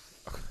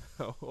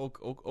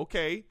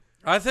 okay.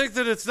 I think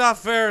that it's not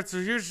fair. It's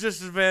a huge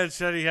disadvantage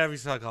to any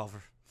heavy-set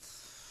golfer.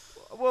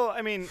 Well,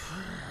 I mean,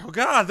 Oh,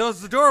 God,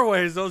 those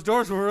doorways, those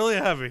doors were really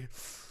heavy.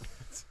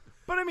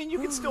 but I mean, you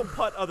can still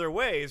putt other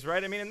ways,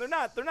 right? I mean, and they're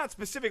not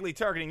specifically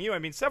targeting you. I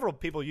mean, several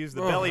people use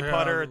the belly yeah.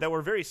 putter that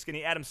were very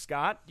skinny. Adam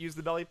Scott used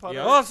the belly putter.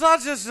 Yeah. Well, it's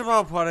not just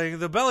about putting.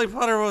 The belly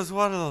putter was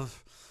one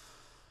of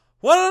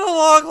the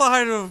long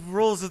line of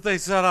rules that they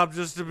set up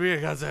just to be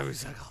against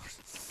heavy-set golfers.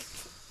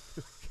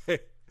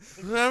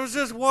 That was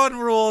just one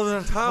rule.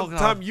 That,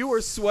 Tom, you are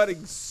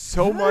sweating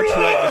so much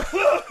right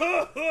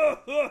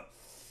now.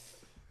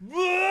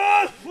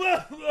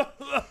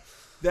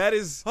 That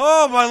is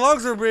Oh, my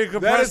lungs are being that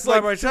compressed is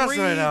like by my chest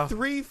right now.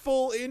 3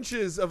 full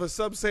inches of a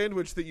sub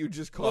sandwich that you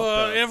just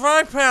caught. If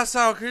I pass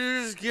out,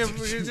 can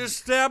you just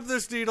stab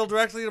this needle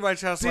directly into my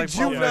chest like Did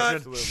you Pulp not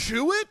Fiction?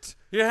 chew it?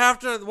 You have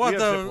to what We have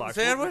the Ziplocs.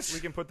 sandwich?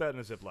 We can put that in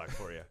a Ziploc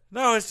for you.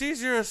 No, it's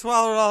easier to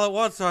swallow it all at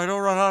once so I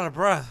don't run out of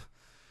breath.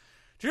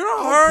 Do you know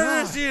how hard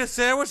it is to eat a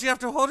sandwich? You have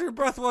to hold your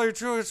breath while you're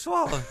chewing and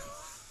swallowing.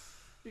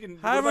 You can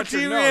what about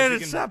your nose? Hyperdeviated You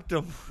can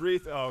septum.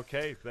 breathe. Oh,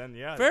 okay, then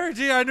yeah. Barry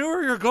G, I knew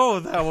where you're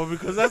going with that one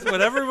because that's what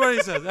everybody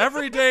says.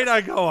 Every date I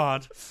go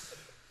on.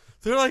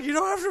 They're like, you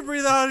don't have to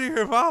breathe out of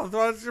your mouth.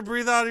 Why don't you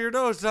breathe out of your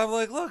nose? And I'm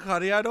like, look,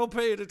 honey, I don't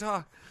pay you to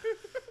talk.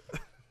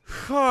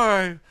 All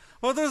right.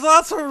 Well, there's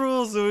lots of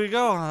rules that we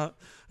go on.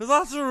 There's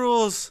lots of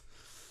rules.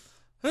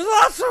 There's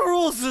lots of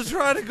rules to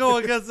try to go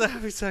against the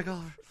heavyset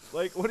golfer.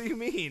 Like, what do you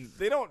mean?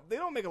 They don't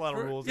make a lot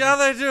of rules. Yeah,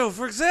 they do.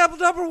 For example,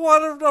 number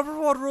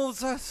one rule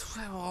says,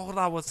 hold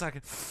on 1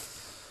 second.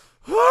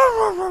 Number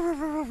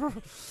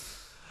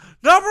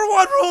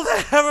one rule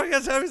they have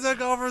against heavyset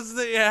golfers is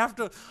that you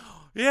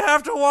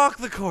have to walk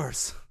the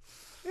course.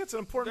 Yeah, it's an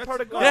important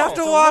part of golf. You have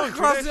to it's a walk long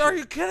across. tradition. Are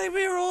you kidding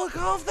me? Rule of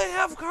golf? They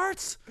have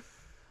carts.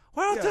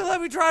 Why don't they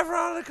let me drive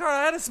around in a cart?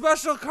 I had a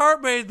special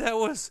cart made that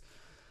was.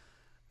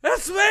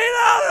 It's made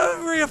out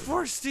of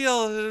reinforced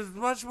steel. It is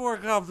much more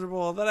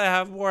comfortable. Then I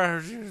have more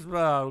energy.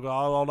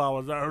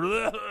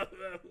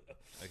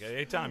 Okay,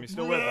 hey Tom, you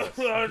still with us?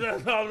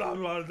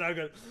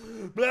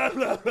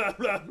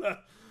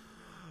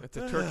 That's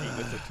a turkey.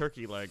 That's a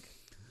turkey leg.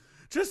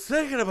 Just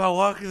thinking about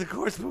walking the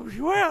course put me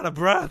way out of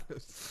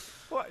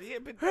breath. Well, yeah,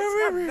 but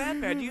that's not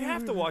that bad. You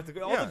have to walk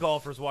the. All Yeah. the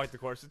golfers walk the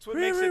course. It's what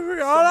makes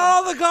it.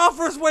 All the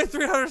golfers weigh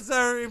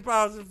 370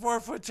 pounds and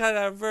 4'10"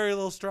 have very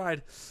little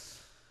stride.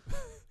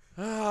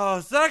 Oh,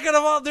 second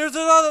of all, there's a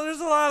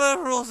lot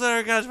of rules that are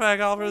against fat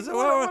golfers.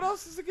 What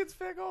else is against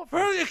fat golfers?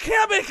 Well, you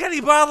can't make any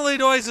bodily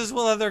noises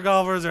while other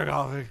golfers are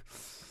golfing.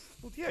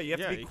 Well, yeah, you have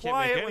to you be can't make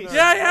quiet. any When noise.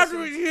 Yeah, you have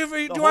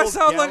to. Do I whole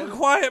sound like a gallon.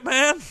 quiet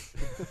man?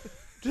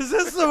 Is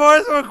this the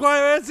voice of a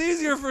quiet man? It's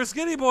easier for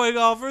skinny boy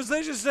golfers.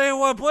 They just stay in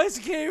one place.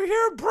 You can't even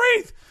hear them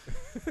breathe.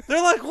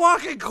 They're like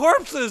walking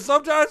corpses.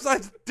 Sometimes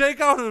I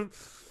take out a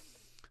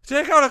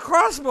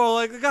crossbow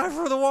like the guy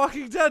from The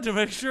Walking Dead to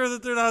make sure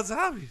that they're not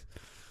zombies.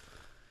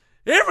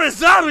 Even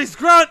zombies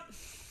grunt.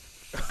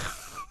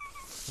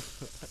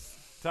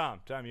 Tom,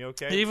 you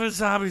okay? Even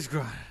zombies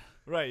grunt.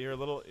 Right, you're a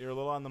little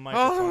on the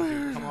microphone.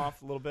 Can you come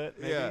off a little bit,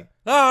 maybe? Yeah.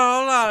 Oh,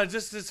 hold on.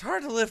 It's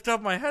hard to lift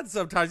up my head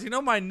sometimes. You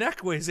know my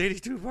neck weighs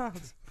 82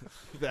 pounds.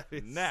 That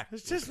is, Neck.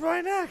 It's just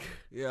my neck.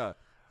 yeah.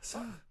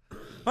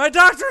 My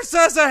doctor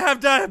says I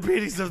have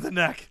diabetes of the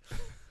neck.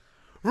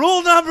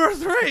 Rule number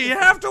 3, you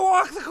have to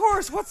walk the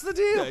course. What's the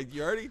deal?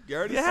 You already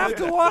You said have it.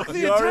 to walk the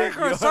You entire already-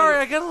 course. Sorry,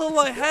 I get a little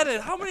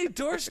lightheaded. How many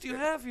doors do you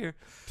have here?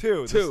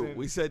 Two. Two.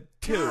 We said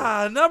two.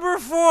 Number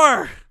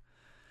 4,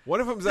 One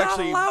of them's not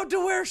actually. allowed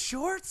to wear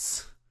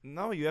shorts.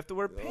 No, you have to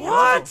wear pants.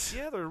 What?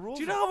 Yeah, there are rules.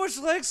 Do you know how much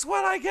leg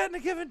sweat I get in a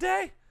given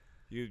day?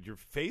 Your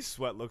face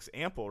sweat looks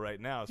ample right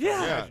now. So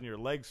Yeah. I imagine your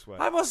leg sweat.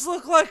 I must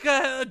look like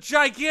a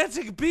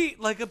gigantic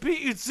beet, like a beet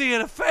you'd see at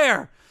a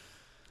fair.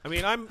 I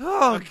mean, I'm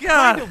Oh, kind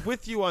God. of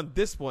with you on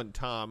this one,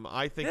 Tom.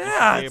 I think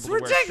Yeah, you should be it's able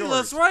to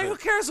ridiculous, wear right?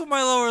 shorts, Who cares what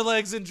my lower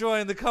legs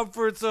enjoying the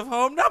comforts of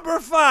home? Number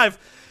 5,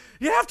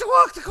 you have to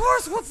walk the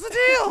course. What's the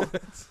deal?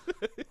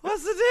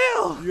 What's the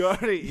deal? You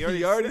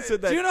already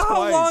said that. Do you know twice.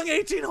 how long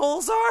 18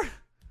 holes are?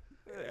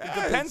 It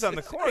depends on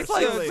the course. It's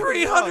like really.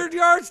 300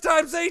 yards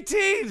times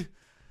 18.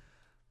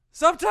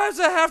 Sometimes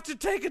I have to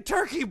take a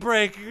turkey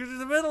break in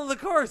the middle of the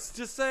course.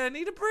 Just say I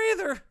need a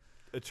breather.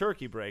 A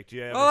turkey break. Do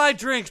you have Oh, I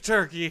drink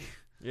turkey.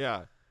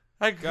 Yeah.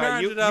 I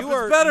grind you- it up. you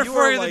are- It's better you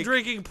for are you than like-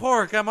 drinking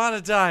pork. I'm on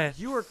a diet.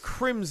 You are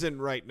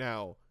crimson right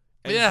now.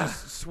 And Yeah.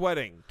 just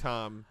sweating,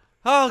 Tom.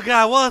 Oh,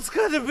 God. Well, it's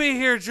good to be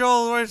here,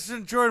 Joel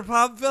Winston, Jordan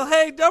Popoville.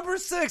 Hey, number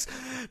 6,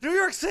 New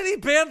York City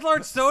banned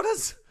large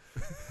sodas?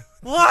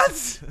 What?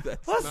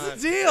 What's the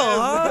deal,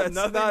 huh? That's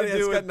nothing not, to it's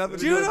do got with- nothing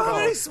to Do you with know how golf.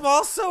 many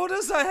small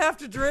sodas I have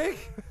to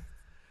drink?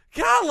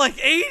 God, like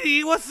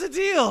 80? What's the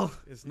deal?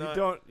 It's You not,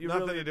 don't- you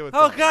nothing really- to do with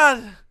Oh, golf.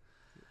 God.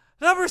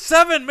 Mandatory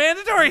 7,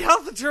 mandatory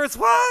health insurance.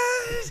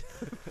 What?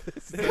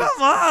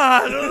 Come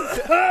on.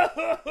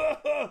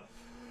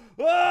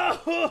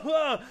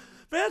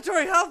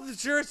 Mandatory health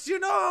insurance. Do you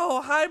know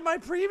how high my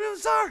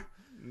premiums are?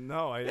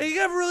 No, And you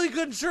have really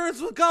good insurance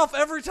with golf.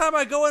 Every time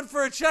I go in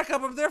for a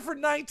checkup, I'm there for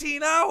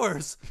 19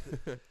 hours.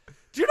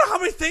 Do you know how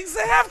many things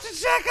they have to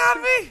check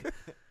on me?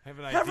 have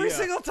an idea. Every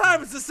single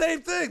time, it's the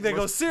same thing. They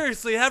go,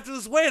 seriously, you have to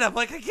lose weight. I'm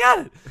like, I get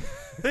it.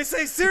 They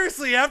say,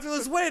 seriously, you have to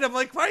lose weight. I'm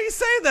like, why are you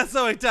saying that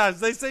so many times?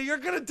 They say, you're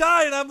going to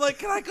die. And I'm like,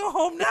 can I go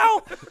home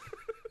now?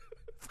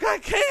 I've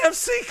got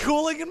KFC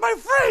cooling in my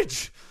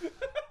fridge.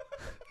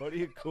 What do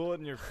you cool it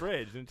in your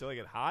fridge until it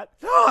get hot?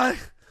 No,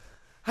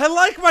 I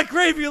like my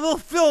gravy a little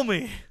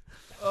filmy.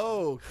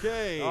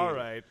 Okay. All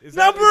right. Is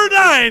Number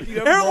 9, you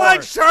have airline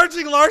more.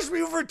 charging large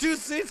people for 2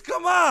 seats.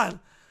 Come on.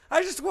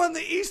 I just won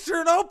the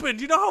Eastern Open.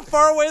 Do you know how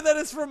far away that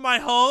is from my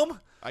home?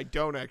 I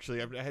don't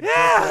actually. I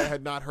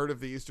had not heard of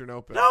the Eastern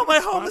Open. No, my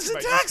home is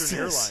in Sponsored by Texas.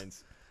 Eastern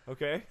Airlines.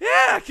 Okay.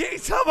 Yeah, can't you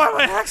tell by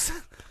my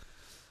accent?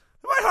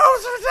 My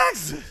home's in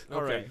Texas.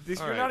 All right. Okay,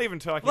 You're all not right. even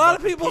talking. A lot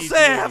about of people the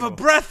say I PGA have a anymore.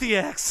 breathy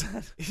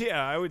accent.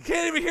 Yeah, I would.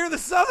 Can't even hear the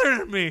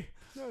Southern in me.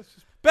 No, it's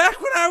just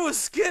Back when I was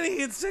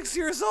skinny and 6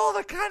 years old,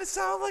 I kind of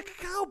sounded like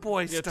a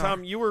cowboy Yeah, star.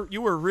 Tom, you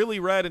were really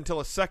red until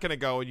a second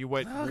ago, and you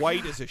went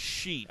white as a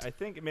sheet. I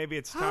think maybe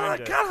it's Oh, time my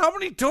to. God, how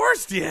many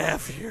doors do you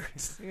have here?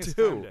 It's time Two.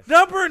 to-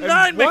 Number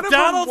 9, one of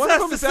McDonald's one of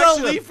has them to is sell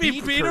actually a leafy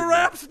bean pita curtain.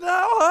 wraps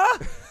now, huh?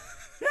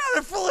 Yeah,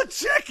 they're full of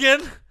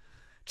chicken.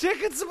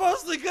 Chicken's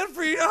supposedly good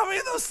for you. How many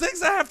of those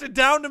things I have to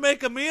down to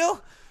make a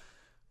meal?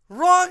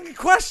 Wrong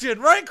question.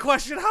 Right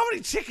question. How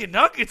many chicken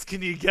nuggets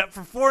can you get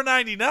for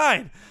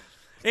 $4.99?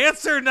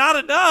 Answer, not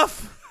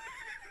enough.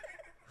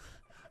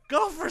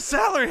 Golfer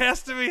salary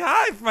has to be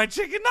high for my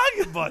chicken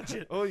nugget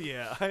budget. Oh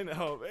yeah, I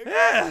know.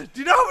 Yeah.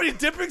 Do you know how many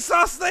dipping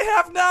sauces they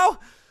have now?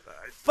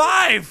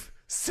 5.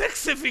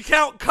 6 if you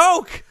count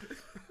Coke.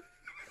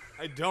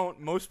 I don't.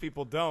 Most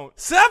people don't.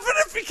 7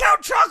 if you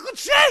count chocolate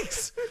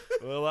shakes.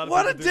 Well, a lot of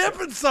What a people do.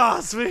 dipping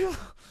sauce, people.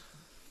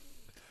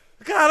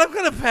 God, I'm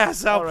gonna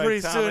pass out All right,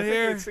 pretty Tom, soon I think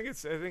here.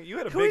 I think you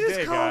had a Can we big just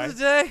day, call guy. it a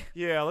day?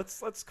 Yeah,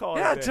 let's call it.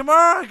 Yeah, a day.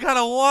 tomorrow I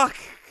gotta walk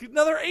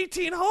another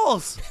 18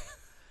 holes.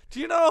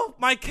 Do you know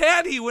my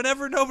caddy,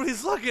 whenever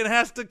nobody's looking,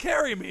 has to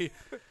carry me?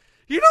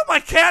 You know my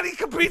caddy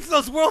competes in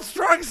those World's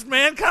Strongest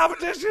Man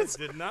competitions?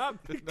 Did not.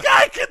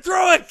 Guy can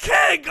throw a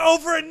keg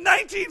over a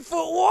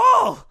 19-foot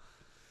wall.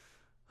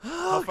 Oh,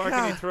 How far God.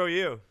 can he throw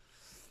you?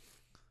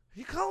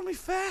 You calling me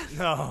fat?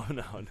 No,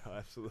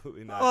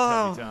 absolutely not.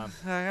 Oh, Heavy Tom.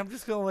 I'm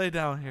just gonna lay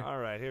down here. All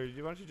right, here.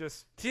 Why don't you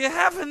just? Do you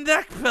have a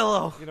neck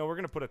pillow? We're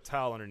gonna put a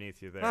towel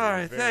underneath you there. All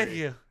right, Very- thank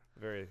you.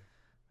 Very.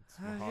 It's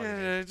mahogany.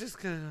 Yeah, just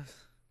gonna.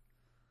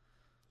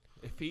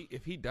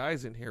 If he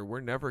dies in here, we're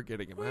never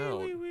getting him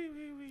out.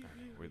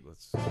 Wait,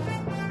 let's.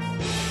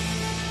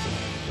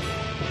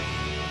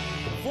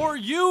 For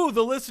you,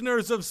 the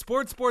listeners of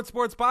Sports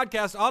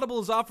Podcast, Audible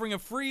is offering a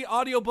free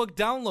audiobook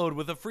download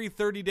with a free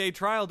 30-day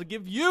trial to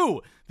give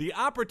you the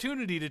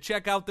opportunity to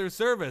check out their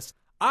service.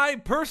 I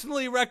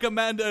personally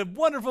recommend a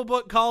wonderful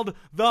book called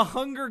The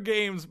Hunger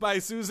Games by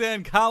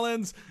Suzanne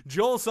Collins.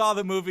 Joel saw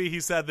the movie. He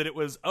said that it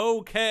was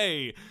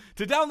okay.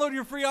 To download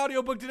your free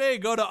audiobook today,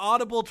 go to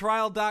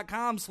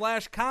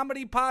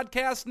audibletrial.com/comedy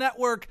podcast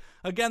network.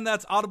 Again,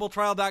 that's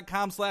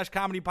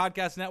audibletrial.com/comedy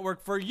podcast network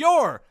for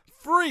your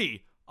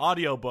free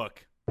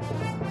audiobook.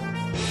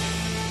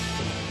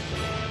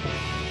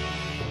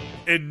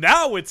 And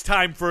now it's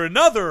time for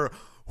another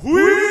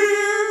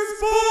Weird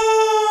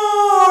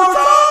Sports!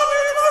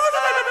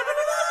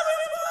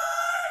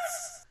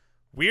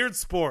 Weird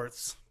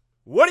Sports.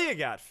 What do you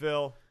got,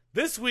 Phil?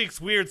 This week's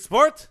Weird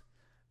Sport,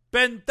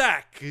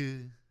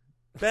 Bentak.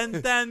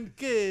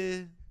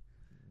 Bentanke.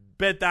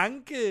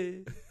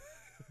 Betanke.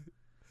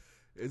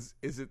 Is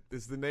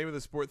the name of the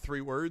sport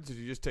 3 words, or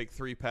did you just take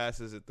 3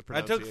 passes at the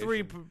I pronunciation? took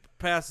 3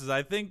 passes.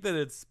 I think that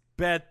it's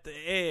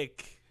Betek.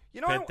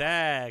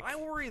 Betak. I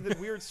worry that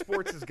weird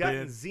sports has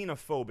gotten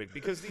xenophobic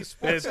because these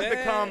sports have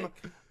become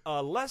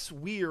less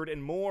weird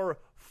and more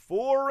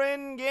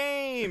foreign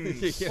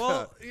games. Yeah.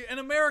 Well, in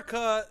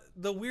America,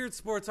 the weird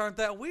sports aren't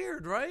that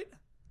weird, right?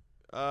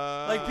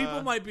 Like,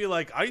 people might be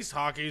like, ice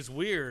hockey's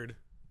weird.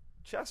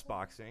 Chess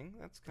boxing,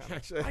 that's kind of.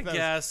 Actually, I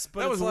guess, but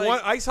that it's was like, one.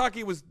 Ice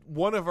hockey was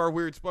one of our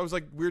weird. It was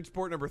like weird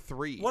sport number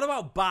 3. what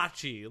about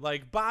bocce?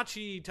 Like,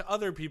 bocce to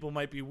other people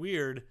might be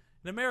weird.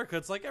 In America,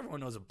 it's like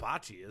everyone knows what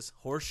bocce is.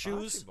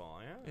 Horseshoes.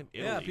 Basketball, yeah. In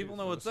Yeah, Italy, people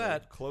know what's So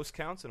that. Close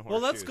counts and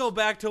Well, horseshoes. let's go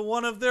back to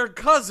one of their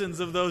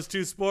cousins of those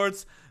two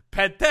sports,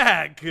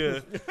 Petak.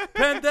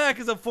 Petak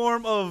is a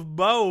form of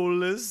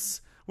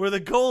bowls where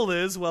the goal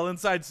is, well,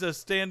 inside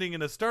standing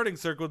in a starting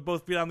circle with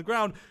both feet on the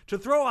ground, to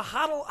throw a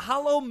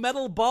hollow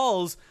metal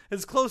balls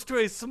as close to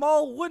a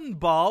small wooden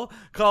ball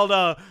called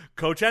a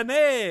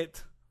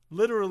cochanet,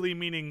 literally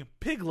meaning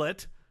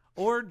piglet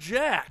or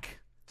jack.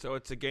 So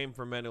it's a game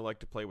for men who like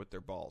to play with their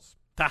balls.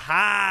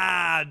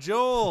 Ta-ha,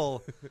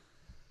 Joel.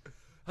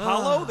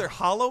 Hollow? They're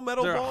hollow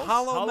metal They're balls?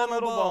 hollow Hollow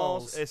metal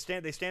balls. They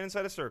stand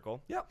inside a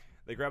circle. Yep.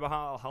 They grab a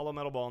hollow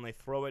metal ball and they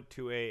throw it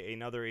to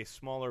a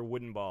smaller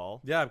wooden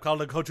ball. Yeah, I've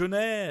called it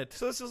cochanet.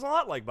 So this is a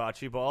lot like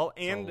bocce ball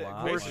and a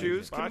lot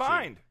horseshoes like bocce.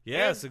 combined.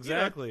 Yes, And, you know,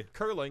 exactly.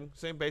 curling,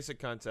 same basic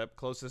concept,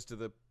 closest to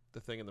the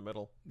thing in the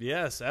middle.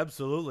 Yes,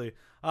 absolutely.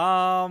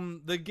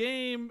 The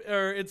game,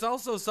 or it's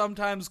also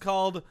sometimes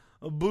called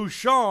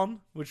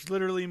bouchon, which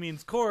literally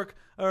means cork,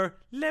 or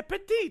le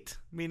petit,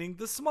 meaning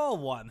the small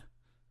one.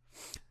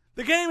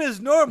 The game is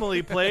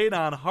normally played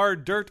on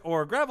hard dirt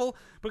or gravel,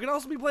 but can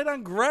also be played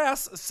on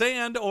grass,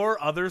 sand,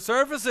 or other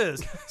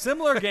surfaces.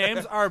 Similar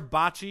games are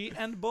bocce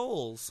and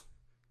bowls.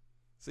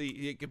 See,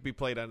 it could be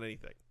played on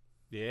anything,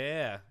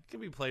 Yeah, it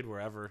can be played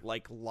wherever.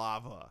 like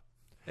lava.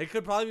 It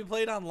could probably be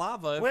played on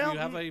lava if Well, you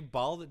have a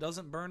ball that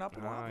doesn't burn up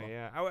in Oh, lava.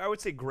 yeah. I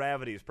would say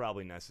gravity is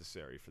probably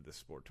necessary for this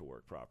sport to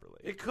work properly.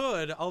 It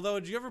could, although,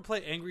 did you ever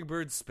play Angry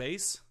Birds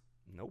Space?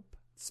 Nope.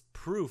 It's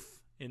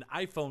proof in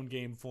iPhone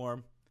game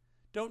form.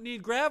 Don't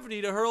need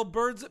gravity to hurl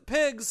birds at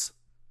pigs.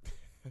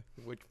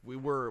 Which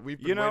we've been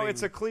You know, waiting,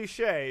 it's a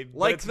cliche, but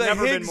like it's the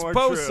never Higgs been more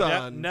boson.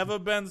 Yep, never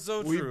been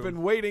so true. We've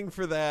been waiting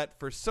for that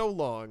for so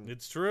long.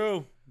 It's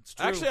true. It's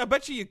true. Actually, I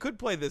bet you could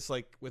play this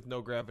like with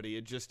no gravity.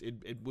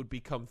 It would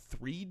become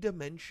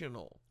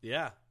 3-dimensional.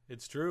 yeah,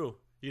 it's true.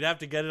 You'd have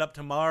to get it up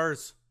to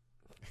Mars.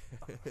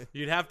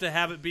 You'd have to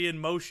have it be in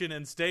motion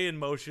and stay in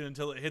motion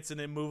until it hits an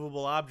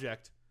immovable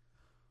object.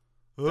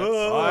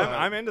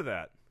 I'm into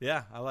that.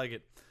 Yeah, I like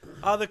it.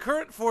 The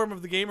current form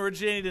of the game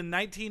originated in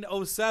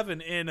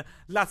 1907 in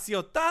La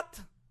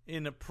Ciotat,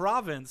 in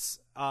Provence,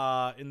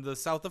 in the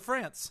south of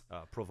France.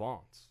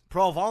 Provence.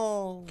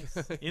 Provence,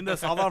 in the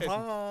south of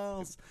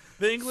France.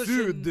 The English.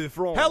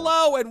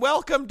 Hello and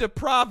welcome to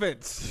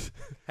Province.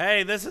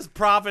 Hey, this is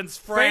Provence,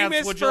 France.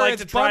 Famous Would for you like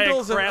its to try a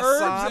bundles of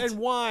croissant? herbs and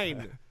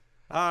wine.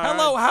 All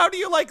Hello, right. how do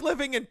you like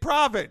living in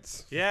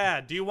Province? Yeah,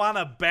 do you want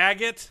to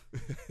bag it?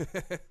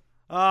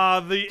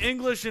 The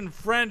English and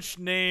French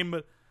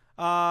name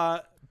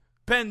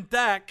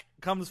Pentac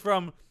comes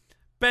from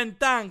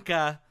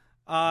Pentanka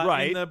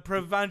in the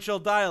provincial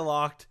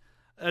dialect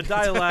of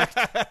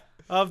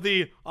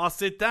the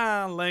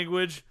Occitan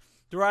language,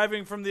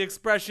 deriving from the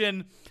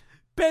expression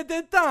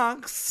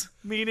pédétanques,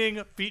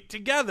 meaning feet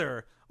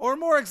together, or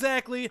more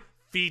exactly,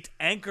 feet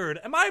anchored.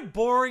 Am I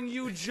boring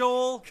you,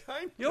 Joel?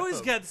 Kind You always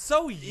of. get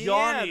so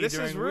yawny. this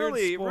during is weird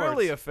really, sports.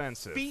 really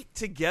offensive. Feet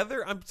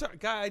together? I'm sorry,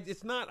 guy.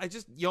 It's not. I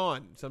just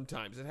yawn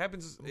sometimes. It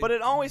happens. But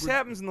it always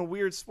happens in the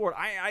weird sport.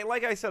 I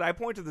like I said, I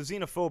point to the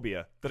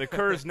xenophobia that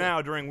occurs now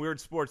during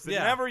weird sports that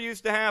Yeah. never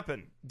used to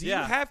happen. Do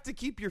Yeah. you have to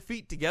keep your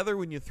feet together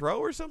when you throw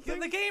or something?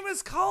 The game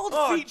is called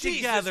Oh, Feet Jesus,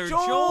 Together,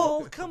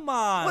 Joel. Come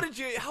on. What did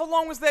you? How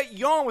long was that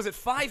yawn? Was it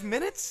 5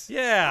 minutes?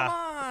 Yeah. Come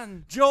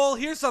on. Joel,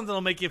 here's something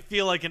that'll make you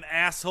feel like an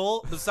asshole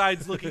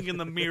besides looking in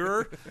the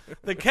mirror.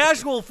 The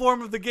casual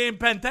form of the game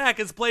Pentac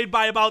is played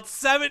by about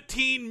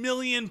 17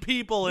 million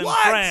people in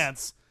What?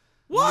 France.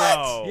 What?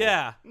 No.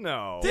 Yeah.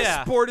 No. This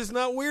Yeah. sport is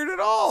not weird at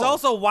all. It's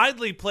also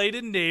widely played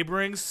in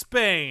neighboring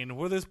Spain,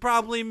 where there's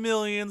probably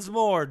millions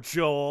more,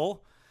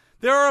 Joel.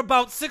 There are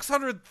about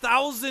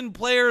 600,000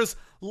 players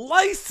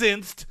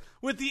licensed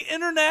with the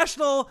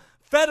International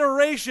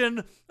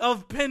Federation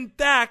of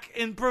Pentac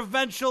in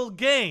Provincial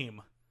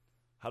Game.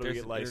 How do we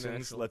There's get licensed?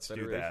 International Let's do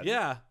Federation. that.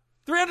 Yeah.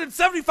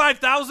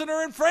 375,000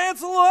 are in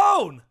France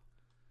alone.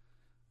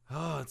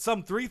 Oh, and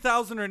some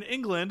 3,000 are in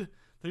England.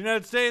 The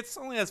United States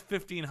only has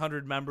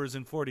 1,500 members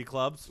in 40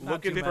 clubs. Not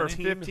Looking too for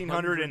many.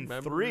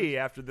 1,503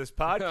 after this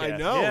podcast. I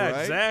know. Yeah,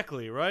 right?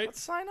 exactly, right?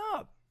 Let's sign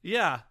up.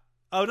 Yeah.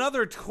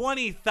 Another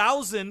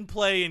 20,000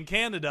 play in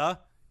Canada.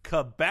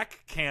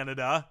 Quebec,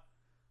 Canada.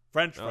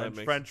 French. Oh,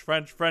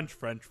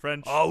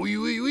 Oh, oui,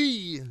 oui,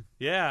 oui.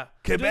 yeah.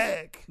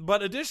 Quebec.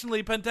 But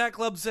additionally, Pentac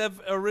clubs have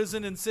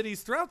arisen in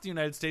cities throughout the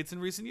United States in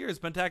recent years.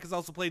 Pentac has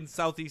also played in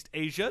Southeast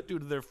Asia due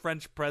to their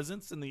French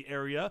presence in the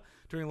area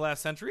during the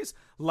last centuries.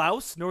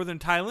 Laos, northern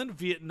Thailand,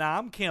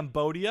 Vietnam,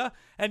 Cambodia.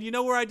 And you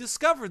know where I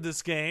discovered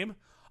this game?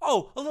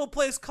 Oh, a little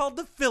place called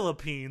the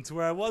Philippines,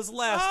 where I was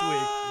last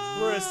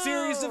week, where a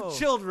series of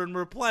children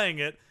were playing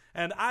it,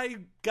 and I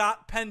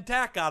got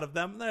Pentac out of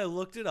them, and then I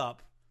looked it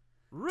up.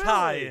 Really?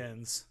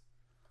 Tie-ins.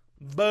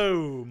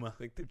 Boom. I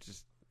think they're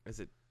just. Is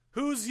it?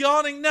 Who's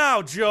yawning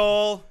now,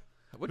 Joel?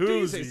 What do you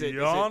Who's say? Is it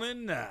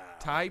yawning now?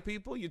 Thai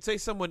people? You'd say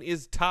someone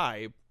is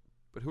Thai,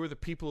 but who are the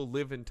people who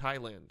live in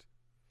Thailand?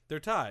 They're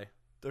Thai.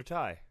 They're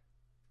Thai.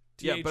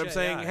 Yeah, but I'm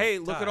saying, Thai. hey,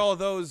 look Thai. at all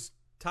those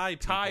Thai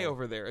people. Thai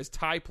over there. Is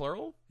Thai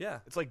plural? Yeah,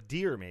 It's like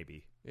deer,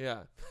 maybe.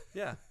 Yeah.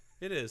 yeah,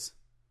 it is.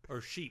 Or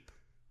sheep.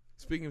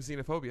 Speaking of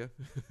xenophobia.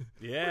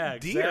 Yeah,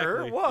 exactly.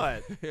 Deer?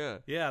 What? Yeah.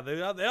 Yeah,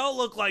 they all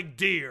look like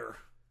deer.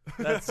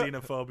 That's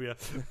xenophobia.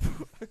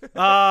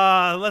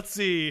 Let's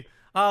see.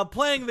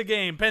 Playing the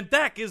game,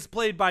 Pentac is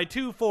played by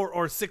 2, 4,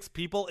 or 6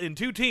 people in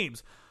 2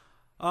 teams.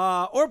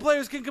 Or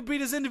players can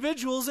compete as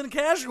individuals in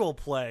casual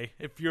play.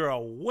 If you're a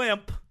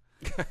wimp.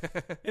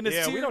 In a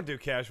Yeah, we ser- don't do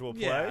casual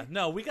play. Yeah,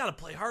 no, we gotta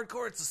play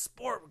hardcore. It's a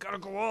sport. We gotta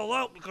go all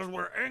out because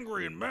we're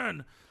angry and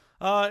men.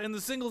 In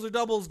the singles or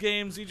doubles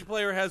games, each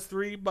player has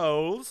 3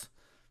 bows,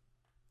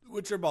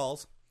 which are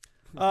balls.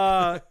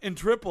 In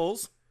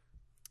triples,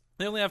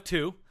 they only have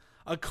 2.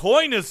 A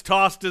coin is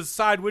tossed to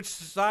decide which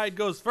side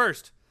goes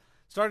first.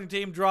 Starting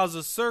team draws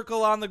a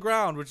circle on the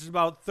ground, which is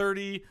about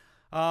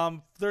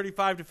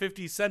 35 to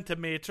 50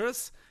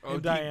 centimeters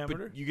in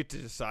diameter. But you get to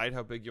decide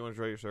how big you want to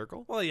draw your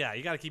circle? Well, yeah,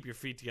 you got to keep your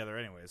feet together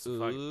anyways. So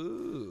fuck it.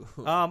 Ooh.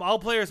 All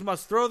players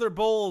must throw their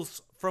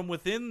bowls from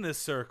within this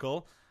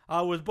circle,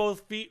 with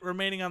both feet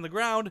remaining on the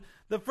ground.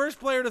 The first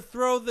player to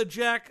throw the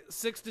jack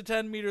 6 to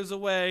 10 meters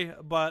away,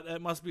 but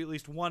it must be at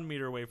least 1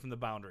 meter away from the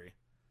boundary.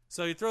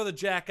 So you throw the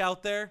jack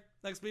out there.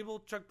 Next people,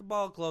 chuck the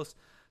ball close.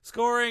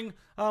 Scoring,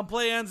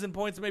 play ends and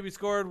points may be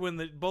scored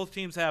when both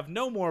teams have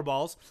no more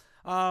balls.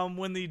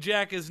 When the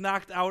jack is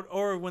knocked out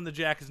or when the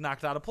jack is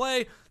knocked out of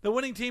play, the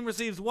winning team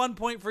receives 1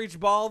 point for each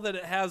ball that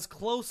it has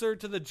closer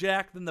to the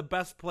jack than the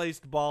best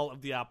placed ball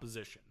of the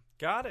opposition.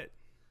 Got it.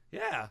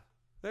 Yeah,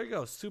 there you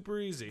go. Super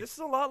easy. This is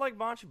a lot like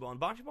bocce ball, and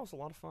bocce ball's a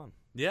lot of fun.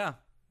 Yeah.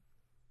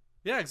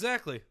 Yeah,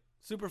 exactly.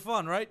 Super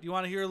fun, right? You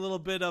want to hear a little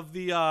bit of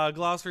the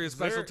glossary of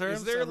special terms?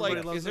 Is there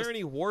Everybody loves is there this?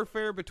 any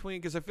warfare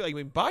between? Because I feel like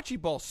bocce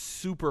ball's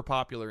super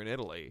popular in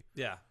Italy,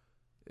 Yeah.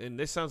 and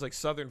this sounds like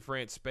southern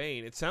France,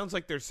 Spain. It sounds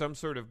like there's some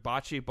sort of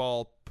bocce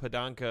ball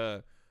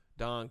pedanka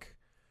donk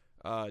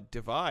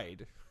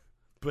divide.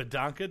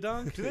 Badonka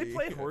dunk? Do they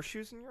play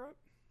horseshoes in Europe?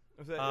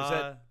 Is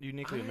that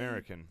uniquely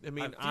American? I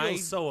mean, I feel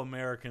so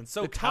American,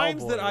 so the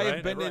times cowboy, that I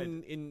have right?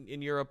 been Right.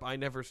 in Europe, I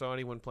never saw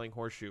anyone playing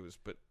horseshoes,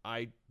 but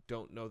I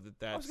don't know that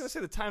that's... I was going to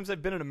say the times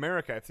I've been in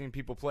America, I've seen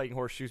people playing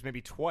horseshoes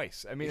maybe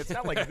twice. I mean, it's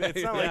not like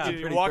Yeah,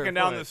 you're pretty walking fair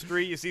down point. the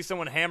street, you see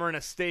someone hammering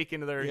a stake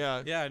into their.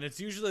 Yeah. Yeah, and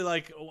it's usually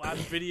like on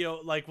video,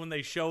 like when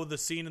they show the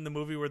scene in the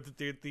movie where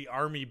the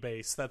army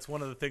base. That's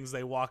one of the things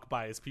they walk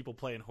by is people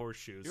playing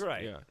horseshoes. You're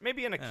right. Yeah.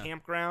 Maybe in a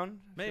campground.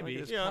 I feel Maybe.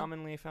 like it's Yeah.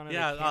 commonly found at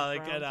Yeah, a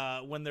like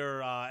campground. when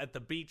they're at the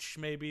beach,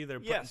 maybe they're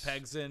putting Yes.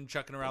 pegs in,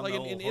 chucking around. Like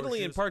the in old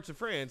Italy and horseshoes. parts of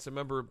France, I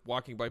remember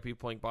walking by people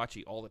playing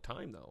bocce all the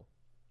time, though.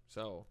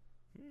 So,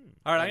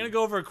 All right, I'm gonna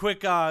go over a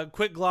quick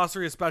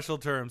glossary of special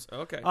terms.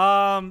 okay.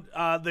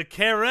 The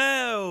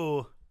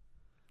carreau.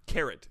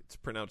 Carrot. It's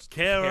pronounced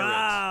carrot.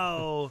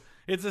 Carreau.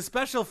 It's a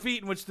special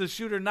feat in which the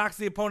shooter knocks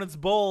the opponent's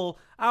bowl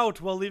out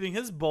while leaving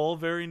his bowl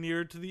very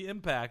near to the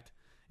impact.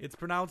 It's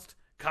pronounced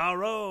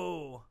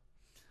carreau.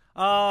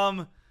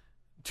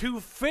 To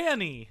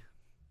fanny.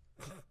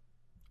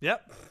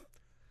 Yep.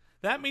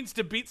 That means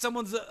to beat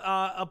someone's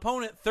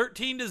opponent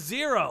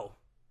 13-0.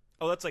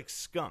 Oh, that's like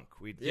skunk.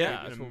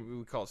 Yeah, that's what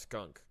we call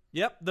skunk.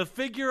 Yep, the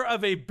figure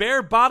of a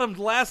bare-bottomed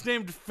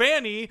lass-named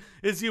Fanny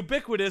is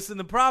ubiquitous in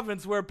the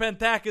province where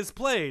pentak is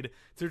played.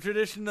 It's a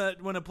tradition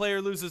that when a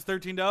player loses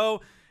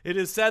 13-0, it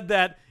is said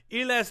that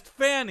il est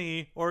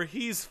Fanny, or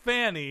he's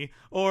Fanny,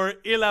 or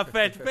il a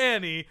fait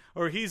Fanny,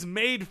 or he's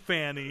made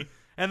Fanny,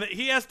 and that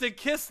he has to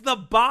kiss the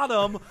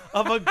bottom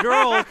of a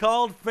girl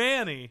called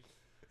Fanny.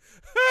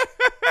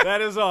 That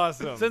is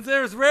awesome. Since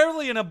there's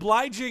rarely an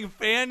obliging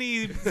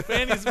fannies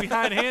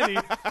behind handy,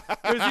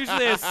 there's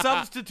usually a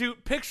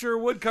substitute picture,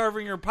 wood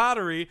carving, or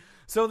pottery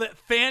so that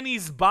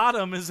Fanny's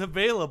bottom is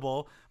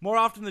available. More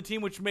often, the team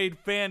which made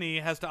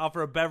Fanny has to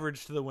offer a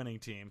beverage to the winning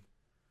team.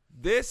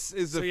 This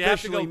is So you have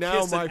to officially go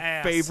now kiss an my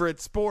ass. favorite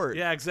sport.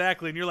 Yeah,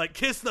 exactly. And you're like,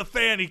 kiss the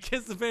Fanny,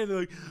 kiss the Fanny. They're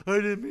like, I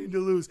didn't mean to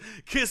lose.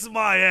 Kiss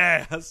my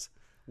ass.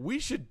 We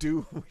should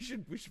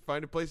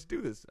find a place to do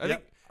this. I Yep.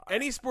 think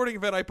any sporting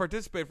event I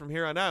participate from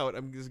here on out,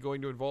 I'm just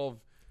going to involve. I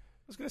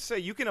was going to say,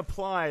 you can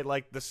apply,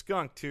 like, the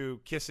skunk to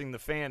kissing the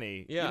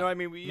fanny. Yeah. You know what I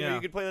mean? You know, Yeah.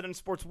 you could play that in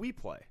sports we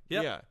play.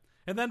 Yep. Yeah.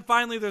 And then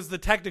finally, there's the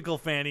technical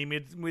Fanny,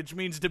 which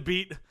means to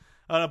beat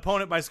an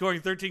opponent by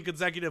scoring 13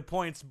 consecutive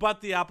points, but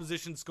the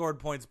opposition scored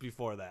points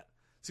before that.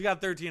 So you got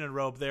 13 in a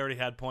row, but they already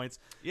had points.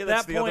 Yeah,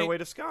 that's That the other point, way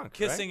to skunk,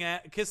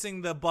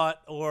 kissing the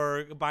butt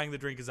or buying the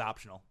drink is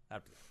optional.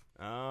 After that.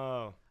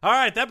 Oh. All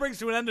right, that brings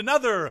to an end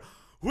another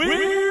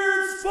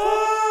Weird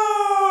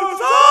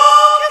Sports!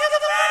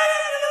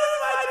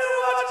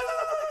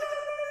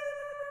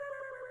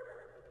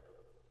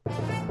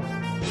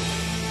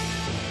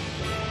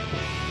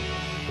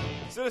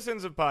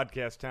 Citizens of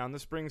Podcast Town,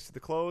 this brings to the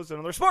close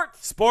another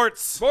sports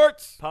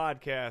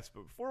podcast.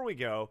 But before we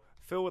go,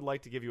 Phil would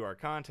like to give you our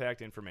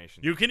contact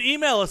information. You can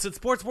email us at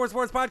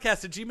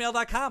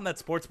sportspodcast@gmail.com.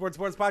 That's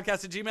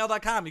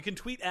sportspodcast@gmail.com. You can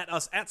tweet at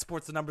us at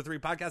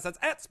sports3podcast. That's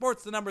at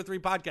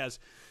sports3podcast.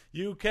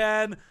 You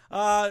can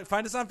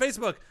find us on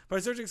Facebook by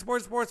searching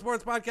Sports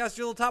Podcast,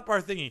 your little top bar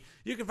thingy.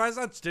 You can find us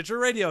on Stitcher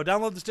Radio.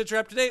 Download the Stitcher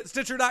app today at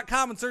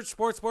Stitcher.com and search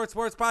Sports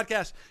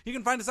Podcast. You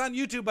can find us on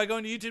YouTube by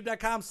going to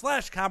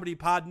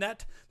youtube.com/comedypodnet.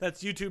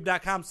 That's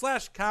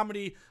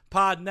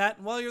youtube.com/comedypodnet.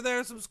 And while you're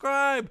there,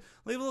 subscribe,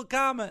 leave a little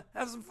comment,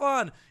 have some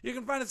fun. You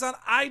can find us on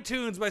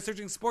iTunes by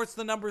searching Sports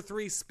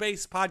 3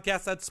 Space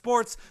Podcast. That's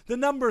Sports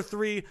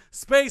 3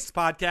 Space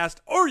Podcast.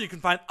 Or you can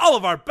find all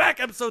of our back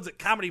episodes at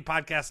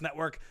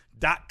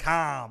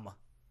comedypodcastnetwork.com.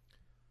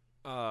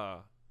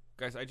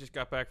 Guys, I just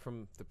got back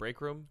from the break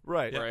room.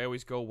 Right. Where I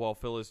always go while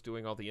Phil is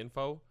doing all the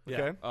info.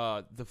 Okay.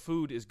 The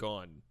food is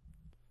gone.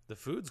 The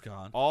food's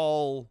gone.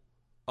 All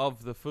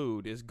of the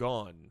food is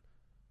gone.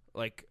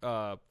 Like,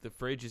 the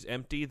fridge is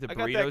empty. The I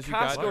got that burritos you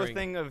got Costco during...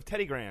 thing of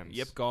Teddy Grahams.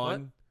 Yep,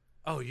 gone.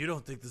 Oh, you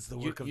don't think this is the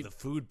work of the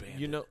food band?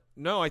 You know,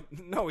 no, I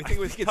No, we think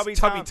it was it's Tubby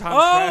Tubby Tom. Tom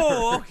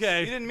Oh, Trapper. okay.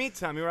 You didn't meet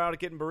Tom. You were out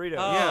getting burritos.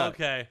 Oh, Yeah.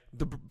 okay.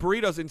 The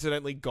burritos,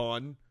 incidentally,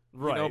 gone.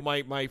 Right. You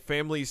know, my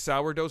family's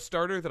sourdough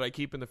starter that I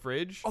keep in the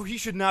fridge. Oh, he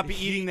should not be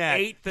He eating that.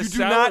 ate the you do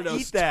not sourdough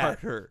eat that.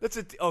 starter.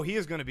 He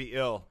is going to be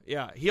ill.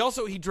 Yeah.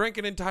 He drank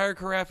an entire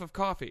carafe of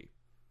coffee.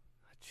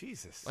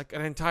 Jesus. Like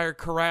an entire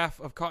carafe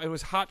of coffee. It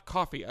was hot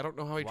coffee. I don't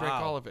know how he drank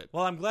Wow. all of it.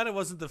 Well, I'm glad it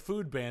wasn't the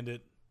food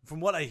bandit.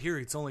 From what I hear,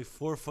 it's only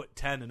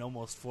 4'10" and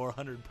almost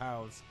 400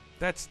 pounds.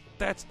 That's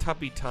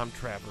Tubby Tom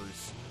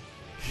Travers.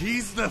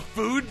 He's the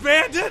food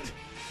bandit?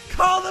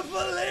 Call the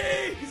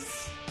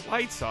police!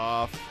 Lights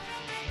off.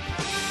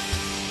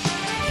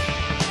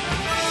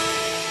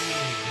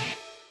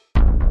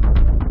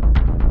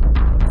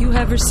 You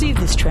have received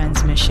this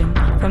transmission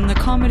from the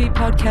Comedy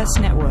Podcast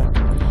Network.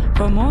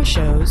 For more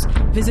shows,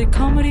 visit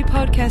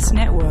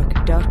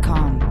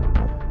comedypodcastnetwork.com.